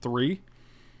 3.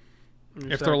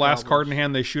 If their last card in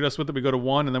hand, they shoot us with it. We go to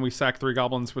 1, and then we sack 3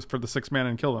 goblins for the 6 mana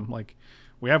and kill them. Like,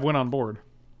 we have win on board.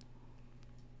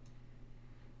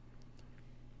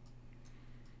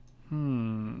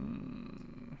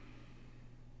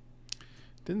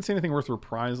 Didn't see anything worth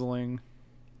reprisaling.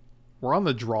 We're on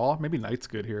the draw. Maybe Knight's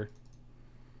good here.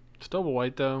 It's double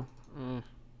white, though.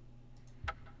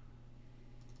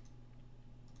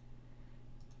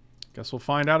 Guess we'll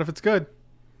find out if it's good.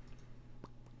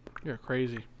 You're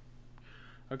crazy.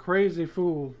 A crazy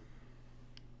fool.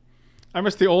 I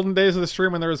miss the olden days of the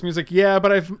stream when there was music. Yeah,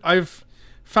 but I've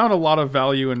found a lot of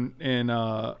value in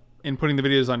putting the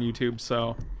videos on YouTube,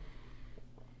 so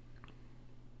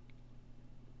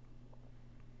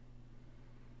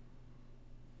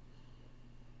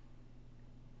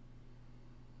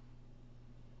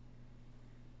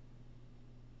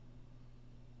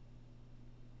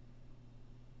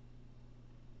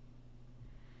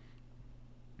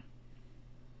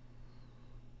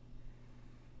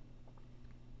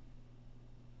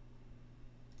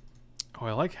oh,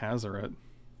 I like Hazoret.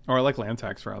 Or I like land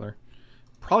tax, rather.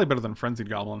 Probably better than Frenzied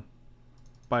Goblin.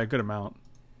 By a good amount.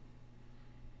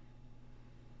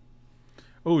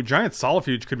 Oh, Giant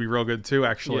Solifuge could be real good, too,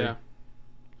 actually. Yeah.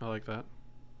 I like that.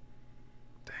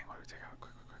 Dang, what do we take out?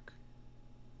 Quick, quick, quick.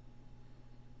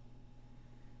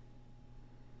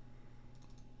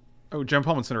 Oh, Gem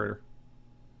Palm Incinerator.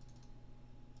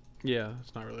 Yeah,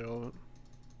 that's not really all of it.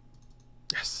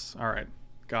 Yes. Alright.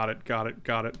 Got it, got it,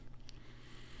 got it.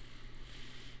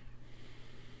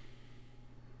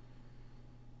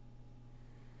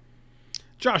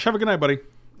 Josh, have a good night, buddy.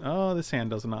 Oh, this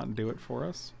hand does not do it for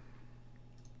us.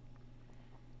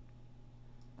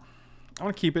 I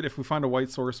want to keep it. If we find a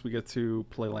white source, we get to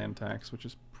play land tax, which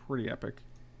is pretty epic.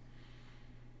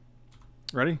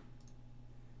 Ready?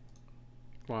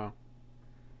 Wow.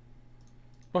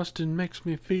 Bustin' makes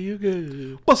me feel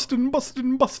good. Bustin',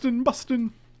 bustin', bustin',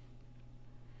 bustin'.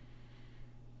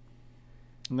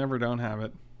 Never don't have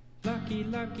it. Lucky,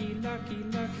 lucky, lucky,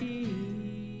 lucky.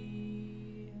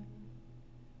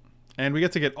 And we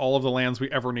get to get all of the lands we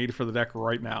ever need for the deck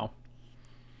right now.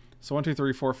 So 1, 2,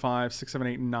 3, 4, 5, 6, 7,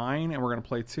 8, 9, and we're going to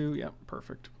play 2. Yep,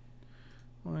 perfect.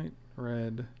 White,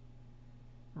 red,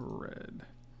 red.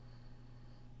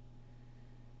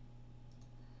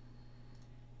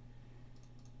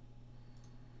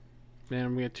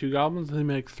 Man, we had 2 goblins, then they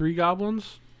make 3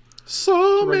 goblins.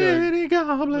 So regular- many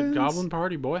goblins. The goblin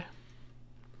party, boy.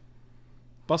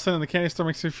 Busting in the candy store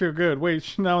makes me feel good.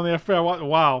 Wait, now in the FBI,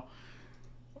 wow.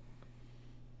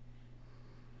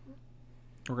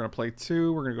 We're gonna play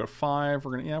 2. We're gonna go to 5.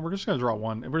 We're just gonna draw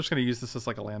 1. We're just gonna use this as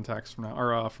like a land tax from now,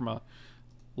 or from a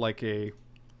like a.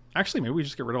 Actually, maybe we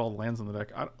just get rid of all the lands in the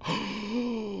deck.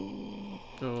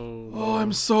 Oh,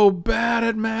 I'm so bad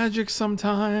at Magic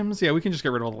sometimes. Yeah, we can just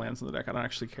get rid of all the lands in the deck. I don't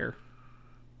actually care.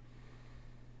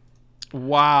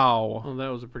 Wow. Oh, that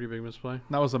was a pretty big misplay.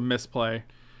 That was a misplay.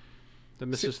 The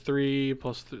miss is 3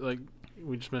 plus 3, like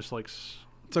we just missed like.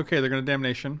 It's okay. They're gonna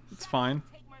damnation. It's fine.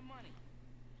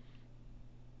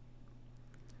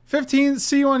 15.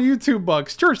 See you on YouTube,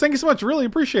 Bucks. George, thank you so much. Really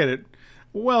appreciate it.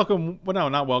 Welcome. Well, no,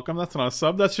 not welcome. That's not a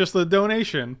sub. That's just a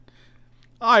donation.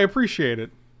 I appreciate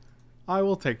it. I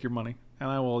will take your money and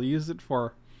I will use it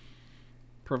for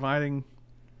providing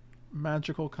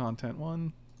magical content.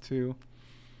 1, 2,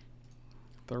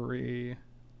 3.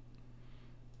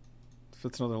 If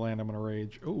it's another land, I'm gonna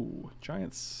rage. Ooh,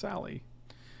 Giant Sally.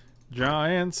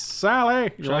 Giant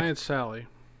Sally. Giant Sally.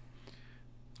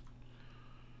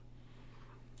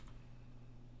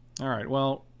 All right.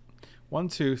 Well, 1,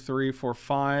 2, 3, 4,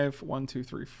 5. 1, 2,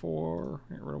 3, 4.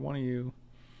 Get rid of one of you,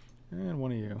 and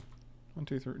one of you. 1,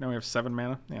 2, 3. Now we have 7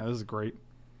 mana. Yeah, this is great.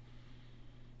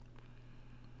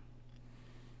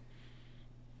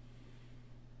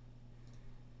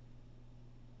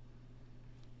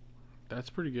 That's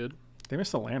pretty good. They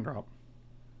missed a land drop.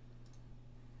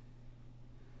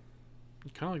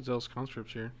 You kind of like Zealous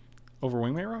Conscripts here. Over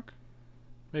Wingmate Rock?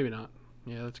 Maybe not.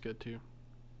 Yeah, that's good too.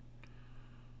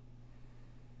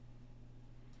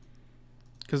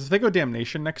 Because if they go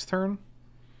Damnation next turn,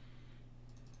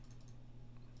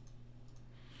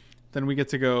 then we get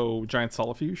to go Giant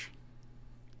Solifuge.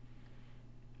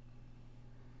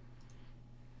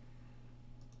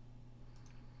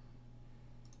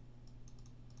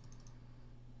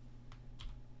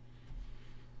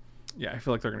 Yeah, I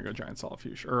feel like they're going to go Giant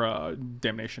Solifuge. Or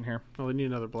Damnation here. Oh, they need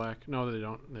another black. No, they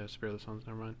don't. They have Spear of the Suns.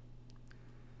 Never mind.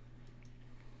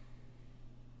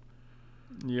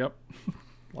 Yep.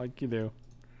 Like you do.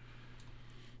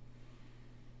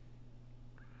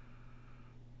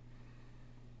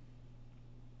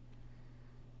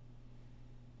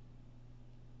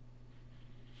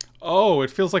 Oh, it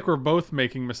feels like we're both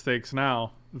making mistakes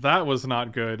now. That was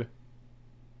not good.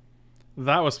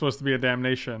 That was supposed to be a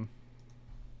Damnation.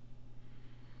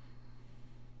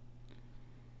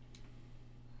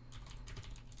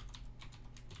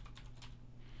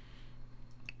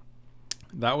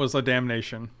 That was a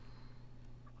Damnation.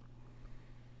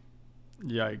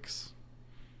 Yikes.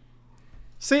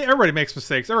 See, everybody makes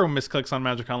mistakes. Everyone misclicks on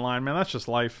Magic Online, man. That's just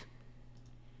life.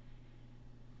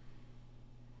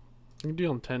 You can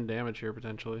deal them 10 damage here,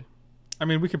 potentially. I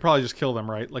mean, we could probably just kill them,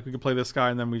 right? Like, we could play this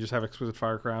guy, and then we just have Exquisite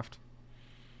Firecraft.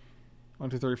 1,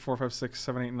 2, 3, 4, 5, 6,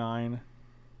 7, 8, 9.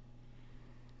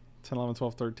 10, 11,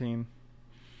 12, 13.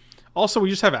 Also, we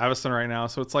just have Avacyn right now,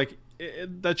 so it's like...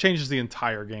 that changes the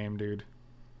entire game, dude.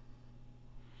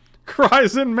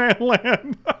 Cries in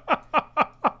Manland.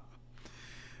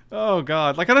 Oh,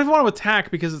 God. Like, I don't even want to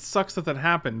attack because it sucks that that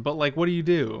happened, but, like, what do you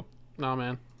do? Nah,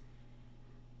 man.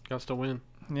 Got to win.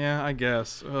 Yeah, I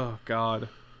guess. Oh, God.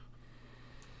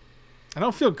 I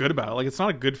don't feel good about it. Like, it's not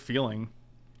a good feeling.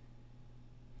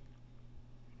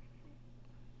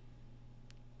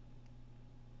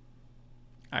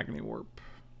 Agony Warp.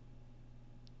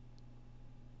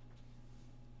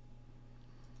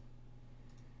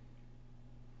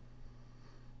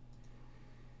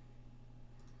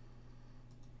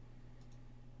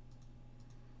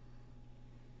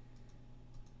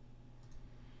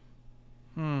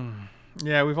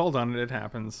 Yeah, we've all done it. It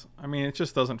happens. I mean, it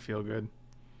just doesn't feel good.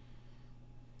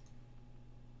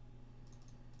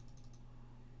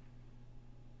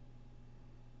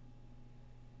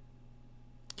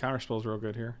 Counterspell's real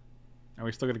good here. And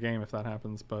we still get a game if that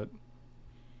happens, but...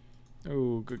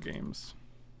 oh, good games.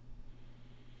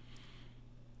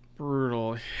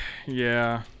 Brutal.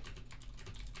 Yeah.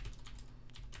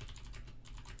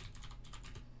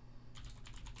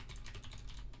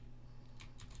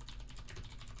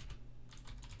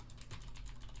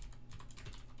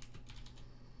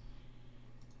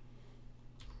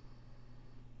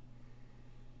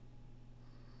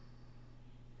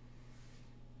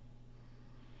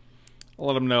 I'll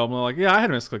let them know. I'm like, yeah, I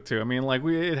had a misclick too. I mean, like,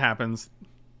 it happens.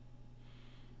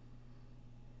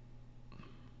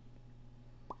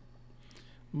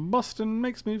 Bustin'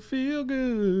 makes me feel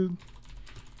good.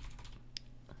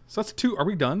 So that's 2. Are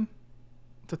we done?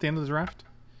 Is that the end of the draft?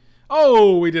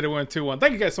 Oh, we did it. We went 2-1.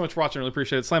 Thank you guys so much for watching. I really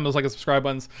appreciate it. Slam those like and subscribe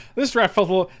buttons. This draft felt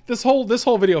a little... This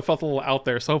whole video felt a little out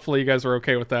there, so hopefully you guys are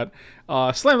okay with that.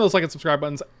 Slam those like and subscribe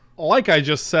buttons. Like I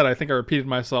just said, I think I repeated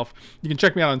myself. You can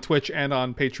check me out on Twitch and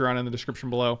on Patreon in the description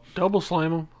below. Double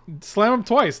slam them. Slam them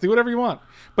twice. Do whatever you want.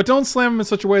 But don't slam them in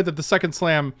such a way that the second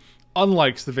slam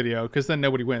unlikes the video, because then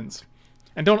nobody wins.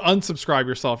 And don't unsubscribe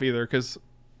yourself either, because...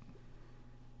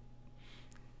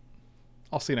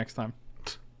 I'll see you next time.